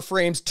 advanced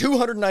airframes,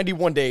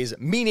 291 days,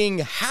 meaning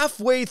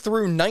halfway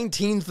through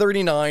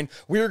 1939,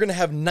 we are going to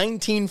have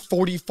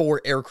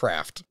 1944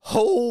 aircraft.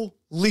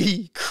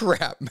 Holy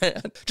crap,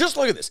 man. Just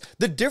look at this.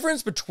 The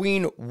difference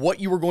between what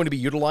you were going to be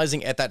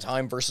utilizing at that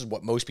time versus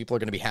what most people are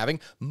going to be having.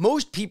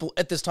 Most people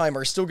at this time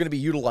are still going to be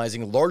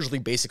utilizing largely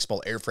basic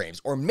small airframes,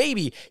 or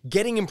maybe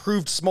getting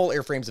improved small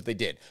airframes if they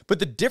did. But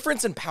the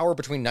difference in power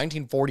between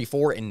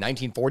 1944 and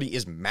 1940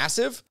 is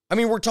massive. I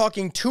mean, we're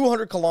talking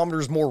 200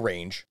 kilometers more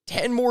range,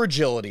 10 more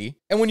agility,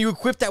 and when you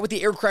equip that with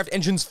the aircraft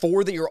engines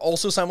 4 that you're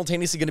also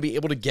simultaneously going to be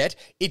able to get,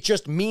 it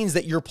just means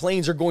that your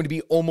planes are going to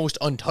be almost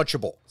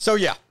untouchable. So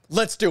yeah,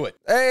 let's do it.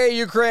 Hey,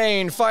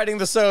 Ukraine, fighting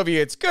the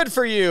Soviets. Good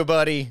for you,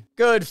 buddy.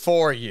 Good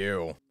for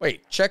you.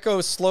 Wait,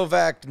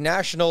 Czechoslovak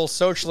National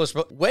Socialist.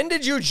 When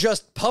did you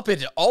just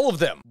puppet all of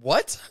them?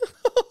 What?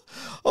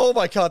 Oh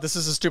my God, this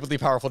is a stupidly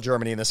powerful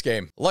Germany in this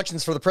game.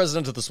 Elections for the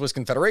president of the Swiss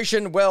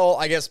Confederation. Well,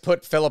 I guess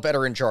put Philip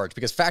Etter in charge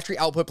because factory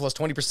output plus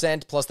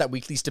 20% plus that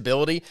weekly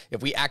stability.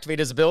 If we activate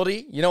his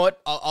ability, you know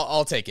what?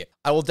 I'll take it.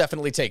 I will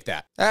definitely take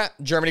that.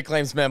 Germany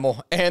claims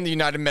memo and the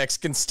United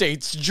Mexican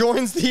States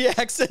joins the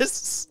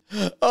Axis.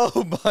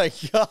 Oh my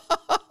God.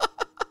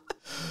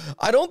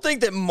 I don't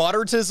think that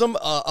moderatism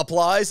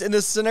applies in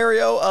this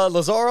scenario,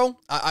 Lazaro.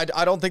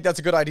 I don't think that's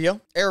a good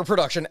idea. Air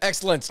production,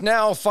 excellent.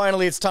 Now,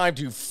 finally, it's time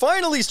to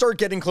finally start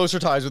getting closer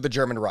ties with the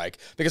German Reich,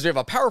 because we have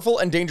a powerful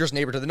and dangerous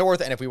neighbor to the north,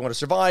 and if we want to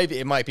survive,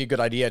 it might be a good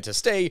idea to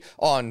stay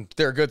on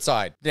their good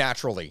side,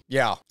 naturally.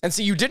 Yeah. And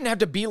see, you didn't have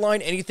to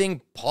beeline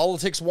anything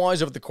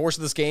politics-wise over the course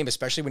of this game,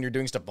 especially when you're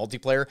doing stuff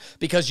multiplayer,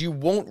 because you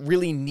won't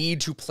really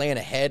need to plan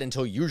ahead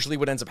until usually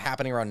what ends up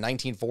happening around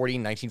 1940,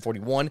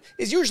 1941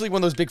 is usually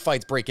when those big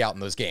fights break out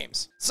in those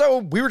games. So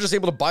we were just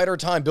able to bide our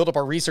time, build up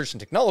our research and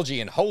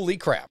technology, and holy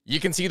crap, you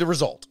can see the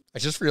result. I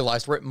just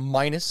realized we're at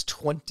minus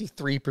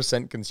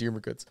 23%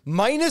 consumer goods.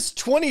 Minus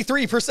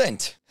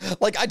 23%.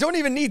 Like, I don't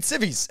even need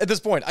civvies at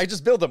this point. I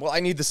just build them. Well, I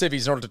need the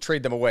civvies in order to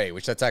trade them away,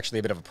 which that's actually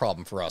a bit of a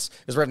problem for us,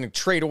 is we're having to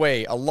trade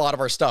away a lot of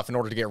our stuff in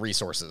order to get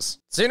resources.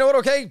 So you know what?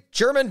 Okay,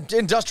 German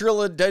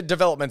industrial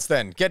developments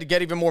then. Get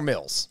even more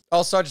mills.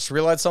 Also, I just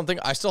realized something.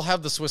 I still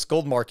have the Swiss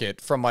gold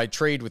market from my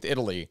trade with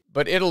Italy,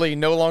 but Italy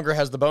no longer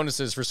has the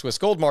bonuses for Swiss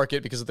gold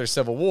market because of their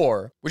civil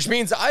war, which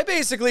means I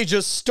basically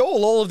just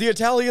stole all of the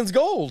Italians'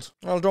 gold.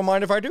 I don't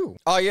mind if I do.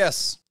 Ah,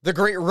 yes. The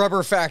great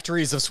rubber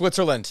factories of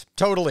Switzerland.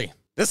 Totally.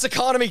 This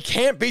economy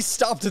can't be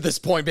stopped at this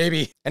point,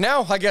 baby. And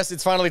now, I guess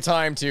it's finally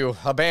time to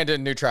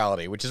abandon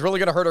neutrality, which is really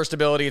going to hurt our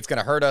stability. It's going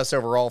to hurt us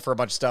overall for a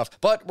bunch of stuff,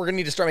 but we're going to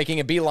need to start making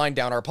a beeline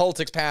down our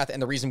politics path,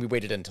 and the reason we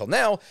waited until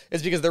now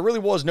is because there really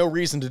was no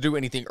reason to do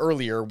anything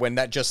earlier when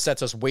that just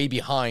sets us way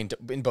behind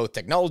in both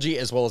technology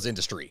as well as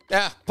industry.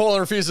 Poland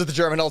refuses the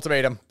German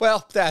ultimatum.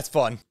 Well, that's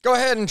fun. Go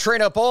ahead and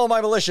train up all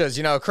my militias,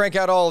 you know, crank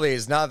out all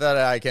these. Not that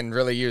I can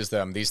really use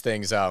them. These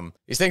things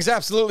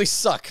absolutely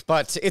suck,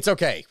 but it's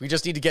okay. We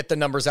just need to get the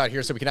numbers out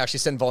here so we can actually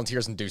send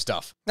volunteers and do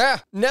stuff.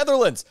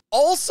 Netherlands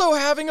also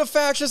having a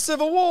fascist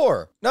civil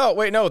war. No,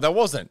 wait, no, that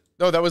wasn't.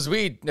 No, that was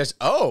we.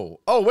 Oh,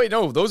 wait,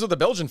 no, those are the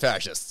Belgian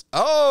fascists.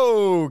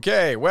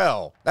 Okay,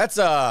 well, that's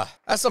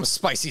some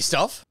spicy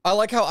stuff. I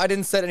like how I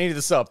didn't set any of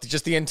this up.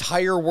 Just the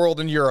entire world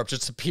in Europe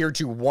just appeared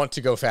to want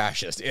to go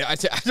fascist. I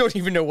don't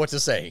even know what to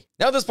say.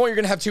 Now at this point, you're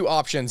going to have two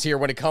options here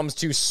when it comes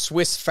to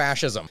Swiss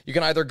fascism. You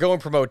can either go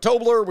and promote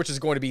Tobler, which is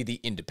going to be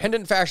the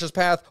independent fascist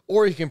path,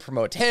 or you can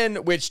promote Hen,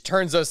 which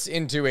turns us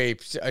into a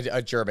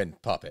German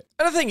puppet.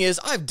 And the thing is,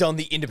 I've done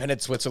the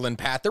independent Switzerland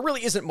path. There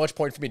really isn't much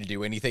point for me to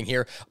do anything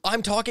here.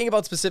 I'm talking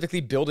about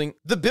specifically building.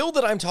 The build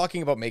that I'm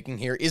talking about making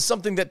here is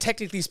something that,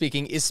 technically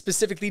speaking, is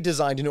specifically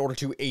designed in order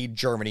to aid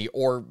Germany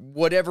or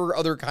whatever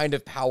other kind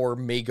of power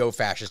may go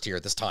fascist here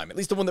at this time, at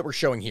least the one that we're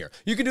showing here.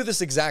 You can do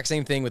this exact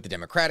same thing with the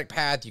democratic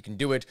path. You can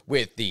do it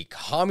with the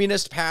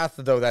communist path,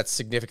 though that's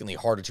significantly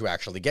harder to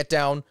actually get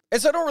down.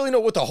 And so I don't really know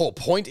what the whole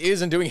point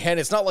is in doing Hen.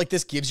 It's not like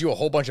this gives you a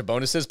whole bunch of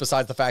bonuses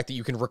besides the fact that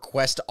you can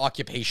request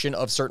occupation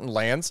of certain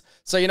lands.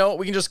 So you know what?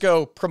 We can just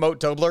go promote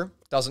Tobler.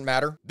 Doesn't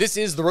matter. This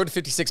is the Road to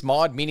 56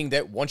 mod, meaning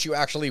that once you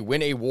actually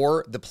win a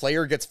war, the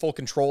player gets full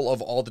control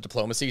of all the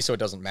diplomacy, so it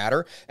doesn't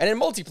matter. And in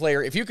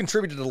multiplayer, if you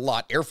contributed a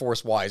lot Air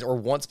Force-wise or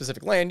want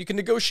specific land, you can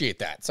negotiate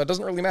that, so it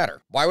doesn't really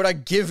matter. Why would I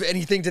give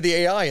anything to the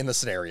AI in this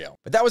scenario?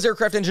 But that was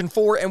Aircraft Engine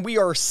 4, and we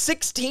are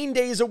 16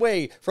 days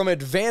away from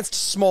advanced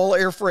small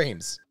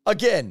airframes.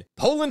 Again,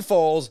 Poland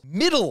falls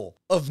middle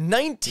of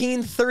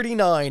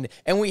 1939,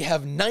 and we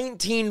have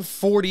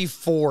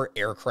 1944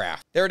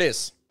 aircraft. There it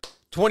is.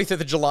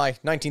 25th of July,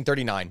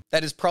 1939.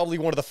 That is probably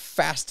one of the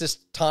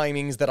fastest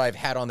timings that I've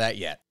had on that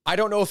yet. I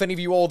don't know if any of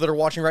you all that are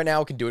watching right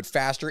now can do it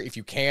faster. If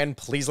you can,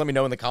 please let me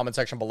know in the comment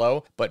section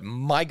below. But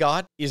my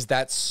God, is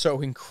that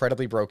so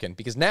incredibly broken?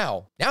 Because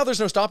now there's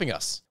no stopping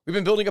us. We've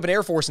been building up an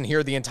air force in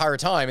here the entire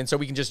time, and so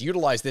we can just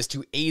utilize this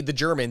to aid the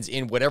Germans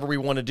in whatever we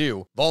want to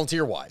do,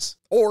 volunteer-wise.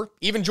 Or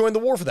even join the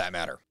war for that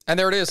matter. And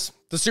there it is.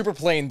 The super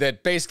plane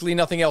that basically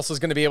nothing else is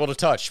going to be able to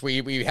touch.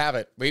 We have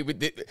it.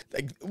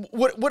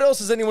 What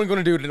else is anyone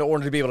going to do in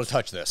order to be able to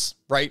touch this,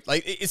 right?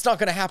 Like, it's not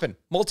going to happen.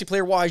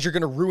 Multiplayer-wise, you're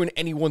going to ruin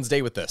anyone's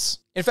day with this.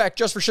 In fact,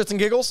 just for shits and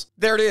giggles,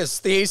 there it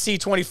is, the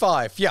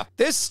AC-25. Yeah,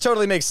 this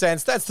totally makes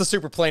sense. That's the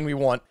super plane we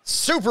want.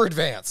 Super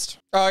advanced.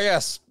 Oh,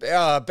 yes.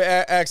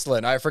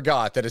 Excellent. I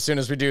forgot that as soon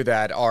as we do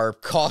that, our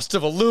cost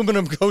of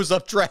aluminum goes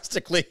up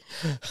drastically.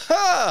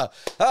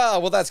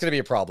 Well, that's going to be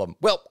a problem.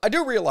 Well, I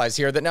do realize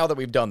here that now that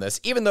we've done this,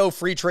 even though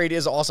free trade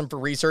is awesome for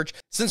research,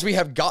 since we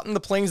have gotten the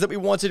planes that we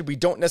wanted, we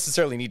don't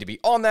necessarily need to be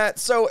on that.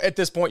 So at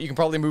this point, you can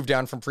probably move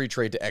down from free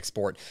trade to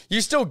export.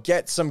 You still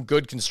get some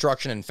good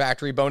construction and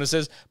factory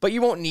bonuses, but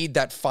you won't need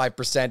that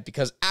 5%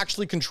 because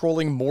actually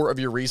controlling more of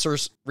your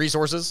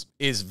resources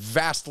is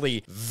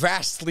vastly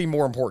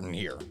more important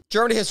here.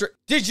 Germany history.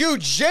 Did you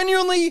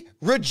genuinely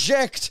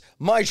reject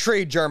my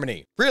trade,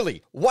 Germany?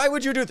 Really? Why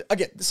would you do that?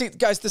 Again, see,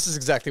 guys, this is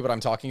exactly what I'm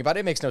talking about.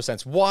 It makes no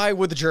sense. Why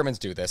would the Germans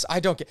do this? I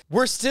don't get.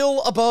 We're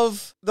still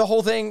above the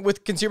whole thing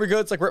with consumer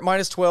goods. Like, we're at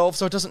 -12,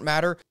 so it doesn't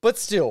matter. But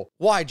still,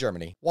 why,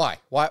 Germany? Why?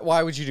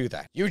 Why would you do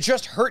that? You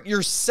just hurt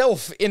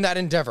yourself in that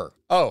endeavor.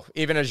 Oh,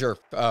 even as you're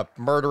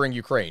murdering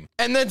Ukraine.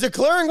 And then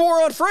declaring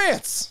war on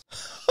France.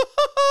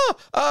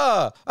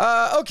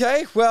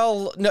 Okay,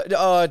 well,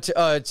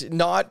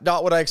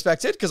 not what I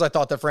expected, because I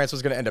thought that France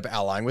was going to end up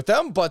allying with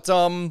them, but,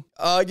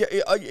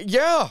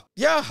 yeah,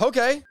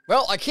 okay.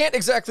 Well, I can't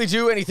exactly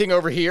do anything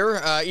over here,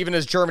 even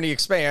as Germany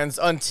expands,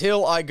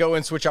 until I go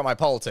and switch out my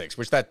politics,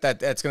 which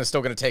that's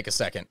still going to take a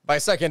second. By a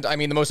second, I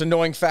mean the most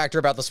annoying factor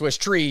about the Swiss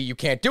tree, you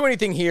can't do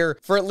anything here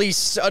for at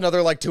least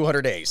another, like,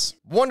 200 days.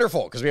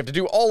 Wonderful, because we have to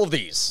do all of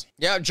these.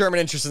 Yeah, German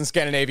interest in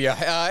Scandinavia.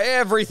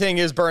 Everything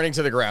is burning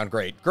to the ground.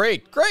 Great.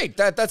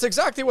 That's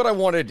exactly what I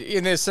wanted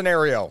in this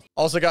scenario.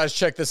 Also, guys,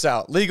 check this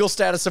out. Legal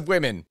status of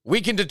women.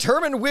 We can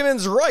determine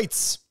women's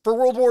rights for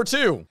World War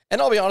II.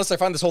 And I'll be honest, I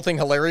find this whole thing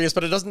hilarious,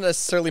 but it doesn't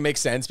necessarily make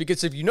sense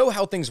because if you know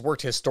how things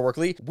worked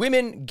historically,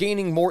 women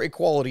gaining more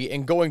equality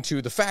and going to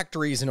the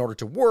factories in order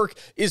to work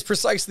is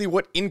precisely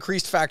what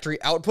increased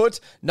factory output,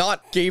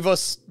 not gave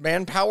us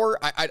manpower.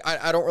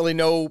 I don't really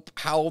know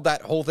how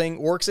that whole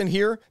thing works in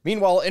here.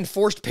 Meanwhile,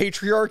 enforced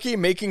patriarchy,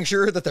 making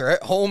sure that they're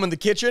at home in the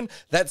kitchen,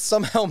 that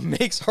somehow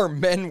makes our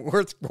men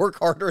work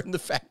harder in the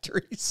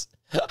factories.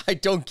 I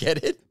don't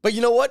get it. But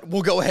you know what?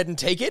 We'll go ahead and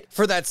take it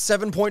for that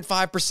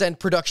 7.5%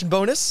 production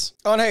bonus.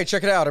 Oh, and hey,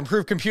 check it out.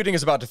 Improved computing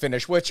is about to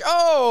finish, which,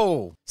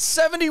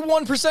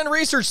 71%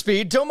 research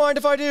speed. Don't mind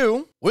if I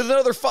do. With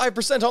another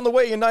 5% on the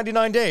way in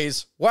 99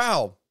 days.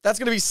 Wow. That's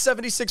going to be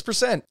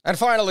 76%. And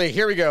finally,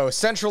 here we go.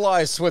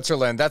 Centralized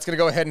Switzerland. That's going to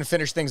go ahead and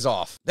finish things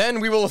off. Then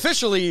we will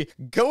officially,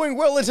 going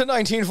well into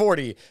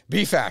 1940,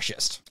 be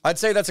fascist. I'd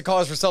say that's a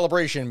cause for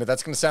celebration, but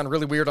that's going to sound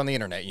really weird on the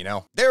internet, you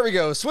know? There we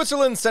go.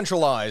 Switzerland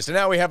centralized. And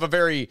now we have a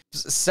very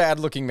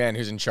sad-looking man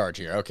who's in charge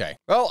here. Okay.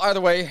 Well,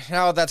 either way,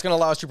 now that's going to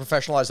allow us to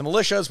professionalize the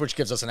militias, which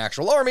gives us an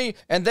actual army.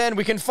 And then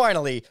we can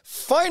finally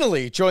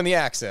join the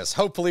Axis.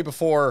 Hopefully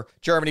before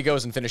Germany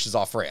goes and finishes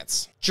off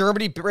France.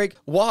 Germany break.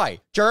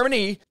 Why?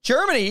 Germany?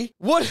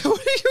 What do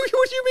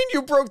you mean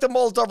you broke the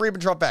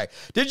Molotov-Ribbentrop Pact?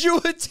 Did you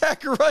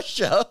attack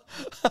Russia?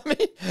 I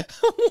mean,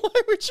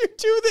 why would you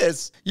do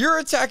this? You're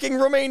attacking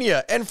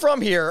Romania, and from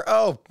here,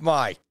 oh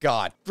my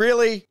God.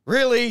 Really?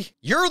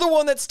 You're the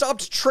one that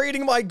stopped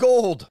trading my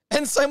gold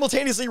and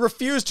simultaneously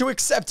refused to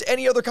accept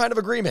any other kind of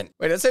agreement.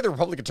 Wait, did I say the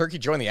Republic of Turkey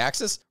joined the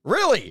Axis?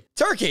 Really?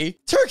 Turkey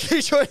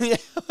joined the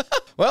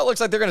Well, it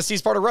looks like they're going to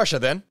seize part of Russia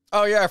then.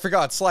 Oh yeah, I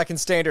forgot. Slackened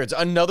standards.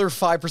 Another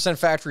 5%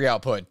 factory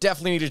output.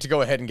 Definitely needed to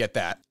go ahead and get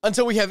that.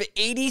 Until we have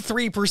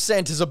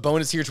 83% as a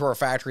bonus here to our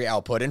factory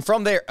output. And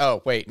from there,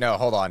 oh, wait, no,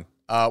 hold on.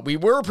 We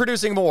were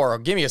producing more.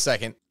 Give me a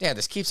second. Damn,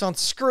 this keeps on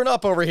screwing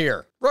up over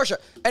here. Russia.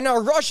 And now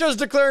Russia's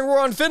declaring war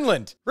on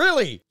Finland.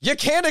 Really? You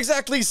can't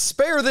exactly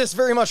spare this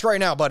very much right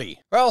now, buddy.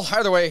 Well,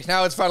 either way,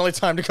 now it's finally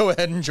time to go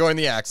ahead and join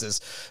the Axis.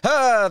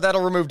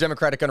 That'll remove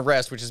democratic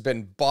unrest, which has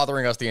been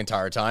bothering us the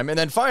entire time. And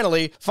then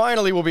finally,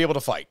 we'll be able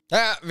to fight.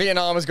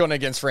 Vietnam is going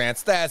against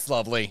France. That's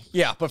lovely.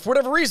 Yeah, but for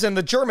whatever reason,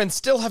 the Germans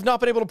still have not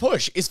been able to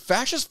push. Is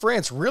fascist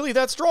France really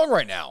that strong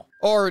right now?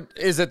 Or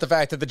is it the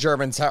fact that the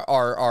Germans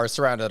are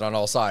surrounded on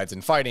all sides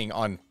and fighting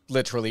on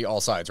literally all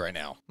sides right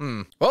now?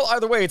 Well,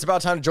 either way, it's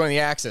about time to join the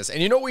Axis.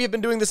 And you know what we have been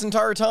doing this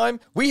entire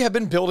time? We have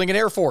been building an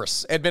air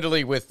force,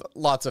 admittedly with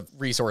lots of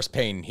resource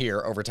pain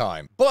here over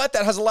time. But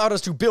that has allowed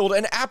us to build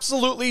an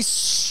absolutely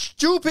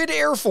stupid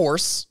air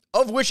force,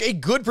 of which a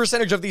good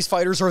percentage of these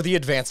fighters are the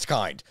advanced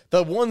kind.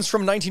 The ones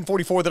from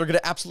 1944 that are going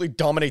to absolutely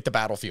dominate the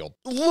battlefield.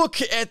 Look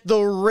at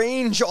the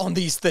range on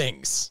these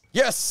things.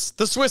 Yes,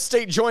 the Swiss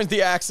state joins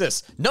the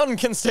Axis. None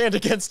can stand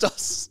against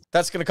us.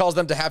 That's going to cause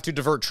them to have to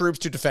divert troops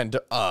to defend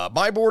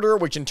my border,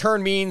 which in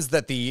turn means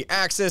that the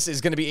Axis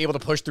is going to be able to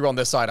push through on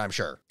this side, I'm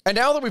sure. And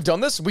now that we've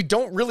done this, we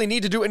don't really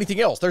need to do anything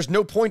else. There's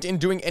no point in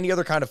doing any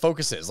other kind of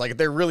focuses. Like,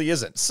 there really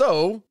isn't.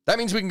 So that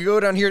means we can go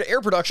down here to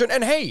air production.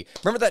 And hey,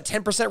 remember that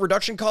 10%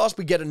 reduction cost?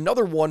 We get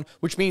another one,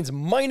 which means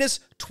minus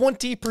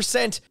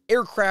 20%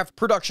 aircraft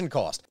production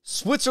cost.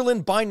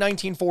 Switzerland by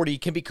 1940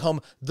 can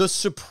become the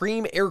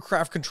supreme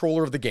aircraft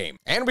controller of the game.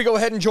 And we go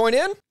ahead and join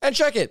in and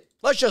check it.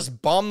 Let's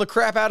just bomb the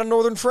crap out of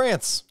northern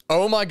France.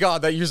 Oh my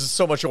God, that uses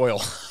so much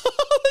oil.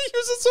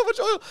 Uses so much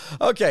oil.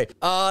 Okay,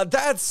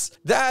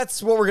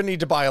 that's what we're gonna need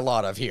to buy a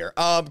lot of here.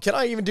 Can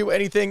I even do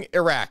anything?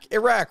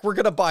 Iraq, we're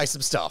gonna buy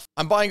some stuff.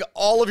 I'm buying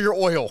all of your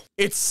oil.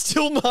 It's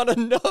still not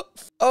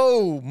enough.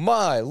 Oh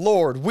my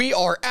Lord, we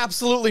are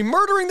absolutely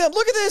murdering them.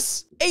 Look at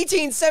this.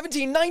 18,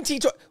 17, 19,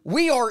 20.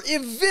 We are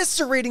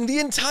eviscerating the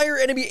entire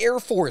enemy air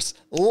force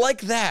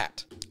like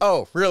that.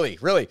 Oh, really?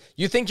 Really?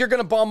 You think you're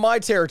gonna bomb my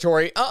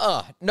territory?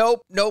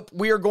 Nope, nope.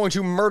 We are going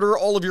to murder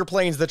all of your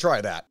planes that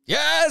try that.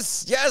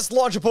 Yes, yes,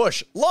 launch a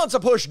push. Launch a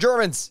push,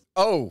 Germans.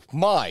 Oh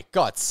my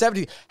God,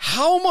 70.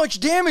 How much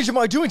damage am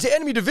I doing to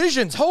enemy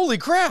divisions? Holy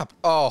crap.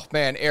 Oh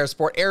man, air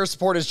support. Air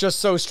support is just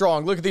so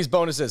strong. Look at these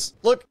bonuses.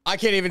 Look, I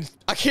can't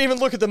even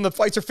look at them. The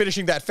fights are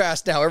finishing that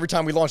fast now every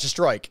time we launch a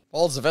strike.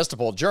 All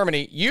Sevastopol,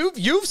 Germany,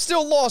 you've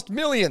still lost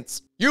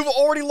millions. You've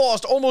already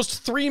lost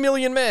almost 3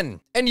 million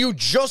men, and you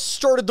just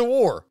started the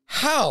war.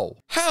 How?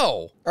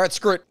 All right,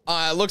 screw it.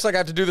 Looks like I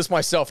have to do this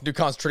myself and do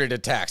concentrated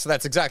attacks. So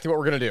that's exactly what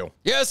we're gonna do.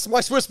 Yes,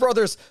 my Swiss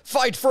brothers,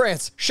 fight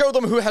France. Show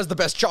them who has the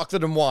best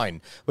chocolate and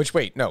wine. Which,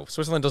 wait, no,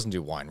 Switzerland doesn't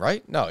do wine,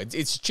 right? No,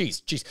 it's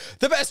cheese.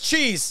 The best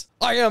cheese.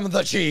 I am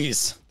the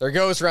cheese. There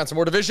goes, around some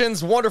more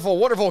divisions. Wonderful,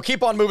 wonderful.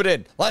 Keep on moving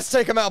in. Let's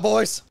take them out,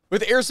 boys.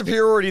 With air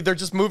superiority, they're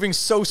just moving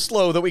so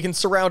slow that we can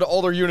surround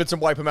all their units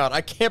and wipe them out.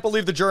 I can't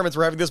believe the Germans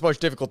were having this much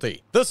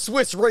difficulty. The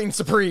Swiss reign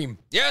supreme.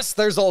 Yes,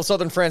 there's all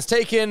southern France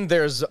taken.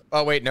 There's,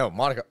 oh wait, no,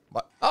 Monaco.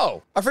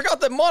 Oh, I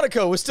forgot that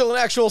Monaco was still an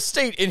actual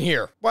state in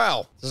here.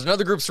 Wow. There's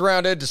another group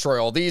surrounded.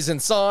 Destroy all these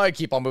inside.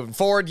 Keep on moving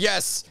forward.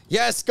 Yes,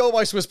 yes, go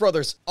my Swiss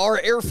brothers.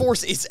 Our air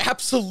force is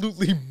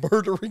absolutely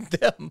murdering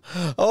them.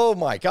 Oh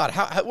my God.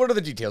 What are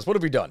the details? What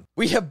have we done?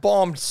 We have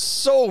bombed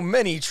so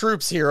many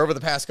troops here over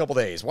the past couple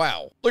days.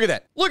 Wow. Look at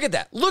that. Look at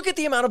that. Look at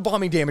the amount of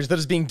bombing damage that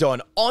is being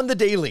done on the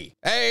daily.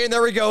 Hey, and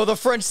there we go. The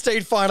French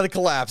state finally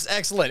collapsed.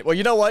 Excellent. Well,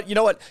 you know what? You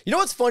know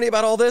what's funny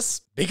about all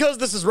this? Because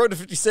this is Road to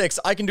 56,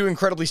 I can do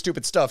incredibly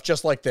stupid stuff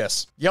just like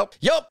this. Yep,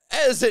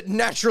 as it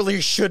naturally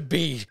should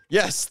be.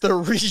 Yes, the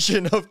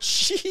region of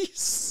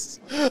cheese.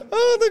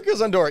 Oh, there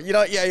goes Andorra. You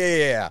know,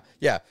 yeah.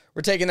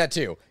 We're taking that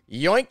too.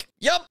 Yoink.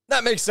 Yep,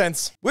 that makes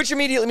sense. Which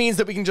immediately means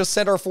that we can just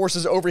send our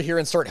forces over here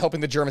and start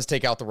helping the Germans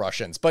take out the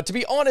Russians. But to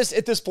be honest,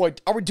 at this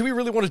point, do we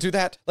really want to do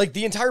that? Like,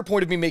 the entire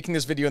point of me making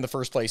this video in the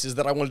first place is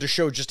that I wanted to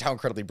show just how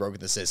incredibly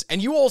broken this is.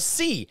 And you all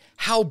see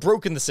how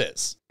broken this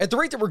is. At the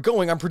rate that we're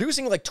going, I'm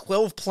producing like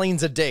 12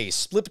 planes a day,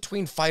 split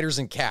between fighters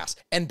and CAS.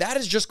 And that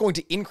is just going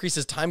to increase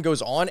as time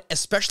goes on,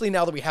 especially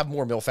now that we have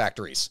more mill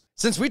factories.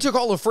 Since we took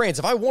all of France,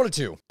 if I wanted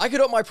to, I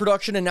could up my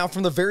production, and now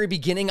from the very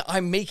beginning,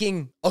 I'm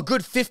making a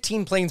good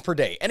 15 planes per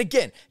day. And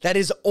again, that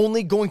is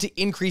only going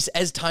to increase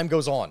as time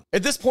goes on.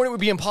 At this point, it would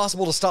be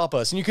impossible to stop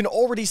us, and you can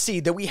already see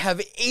that we have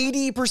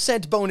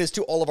 80% bonus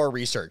to all of our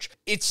research.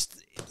 It's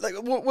like,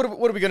 what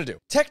are we gonna do?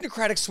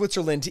 Technocratic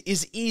Switzerland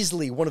is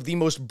easily one of the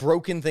most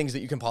broken things that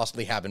you can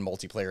possibly have in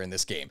multiplayer in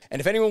this game. And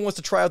if anyone wants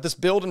to try out this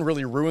build and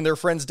really ruin their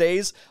friends'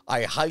 days,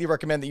 I highly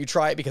recommend that you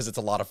try it because it's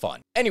a lot of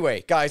fun.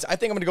 Anyway, guys, I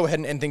think I'm gonna go ahead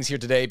and end things here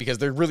today because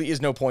there really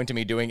is no point to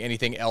me doing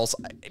anything else.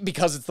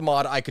 Because it's the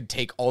mod, I could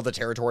take all the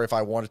territory if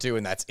I wanted to,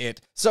 and that's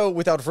it. So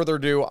without further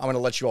ado, I'm gonna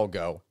let you all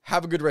go.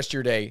 Have a good rest of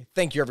your day.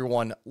 Thank you,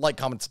 everyone. Like,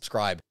 comment,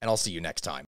 subscribe, and I'll see you next time.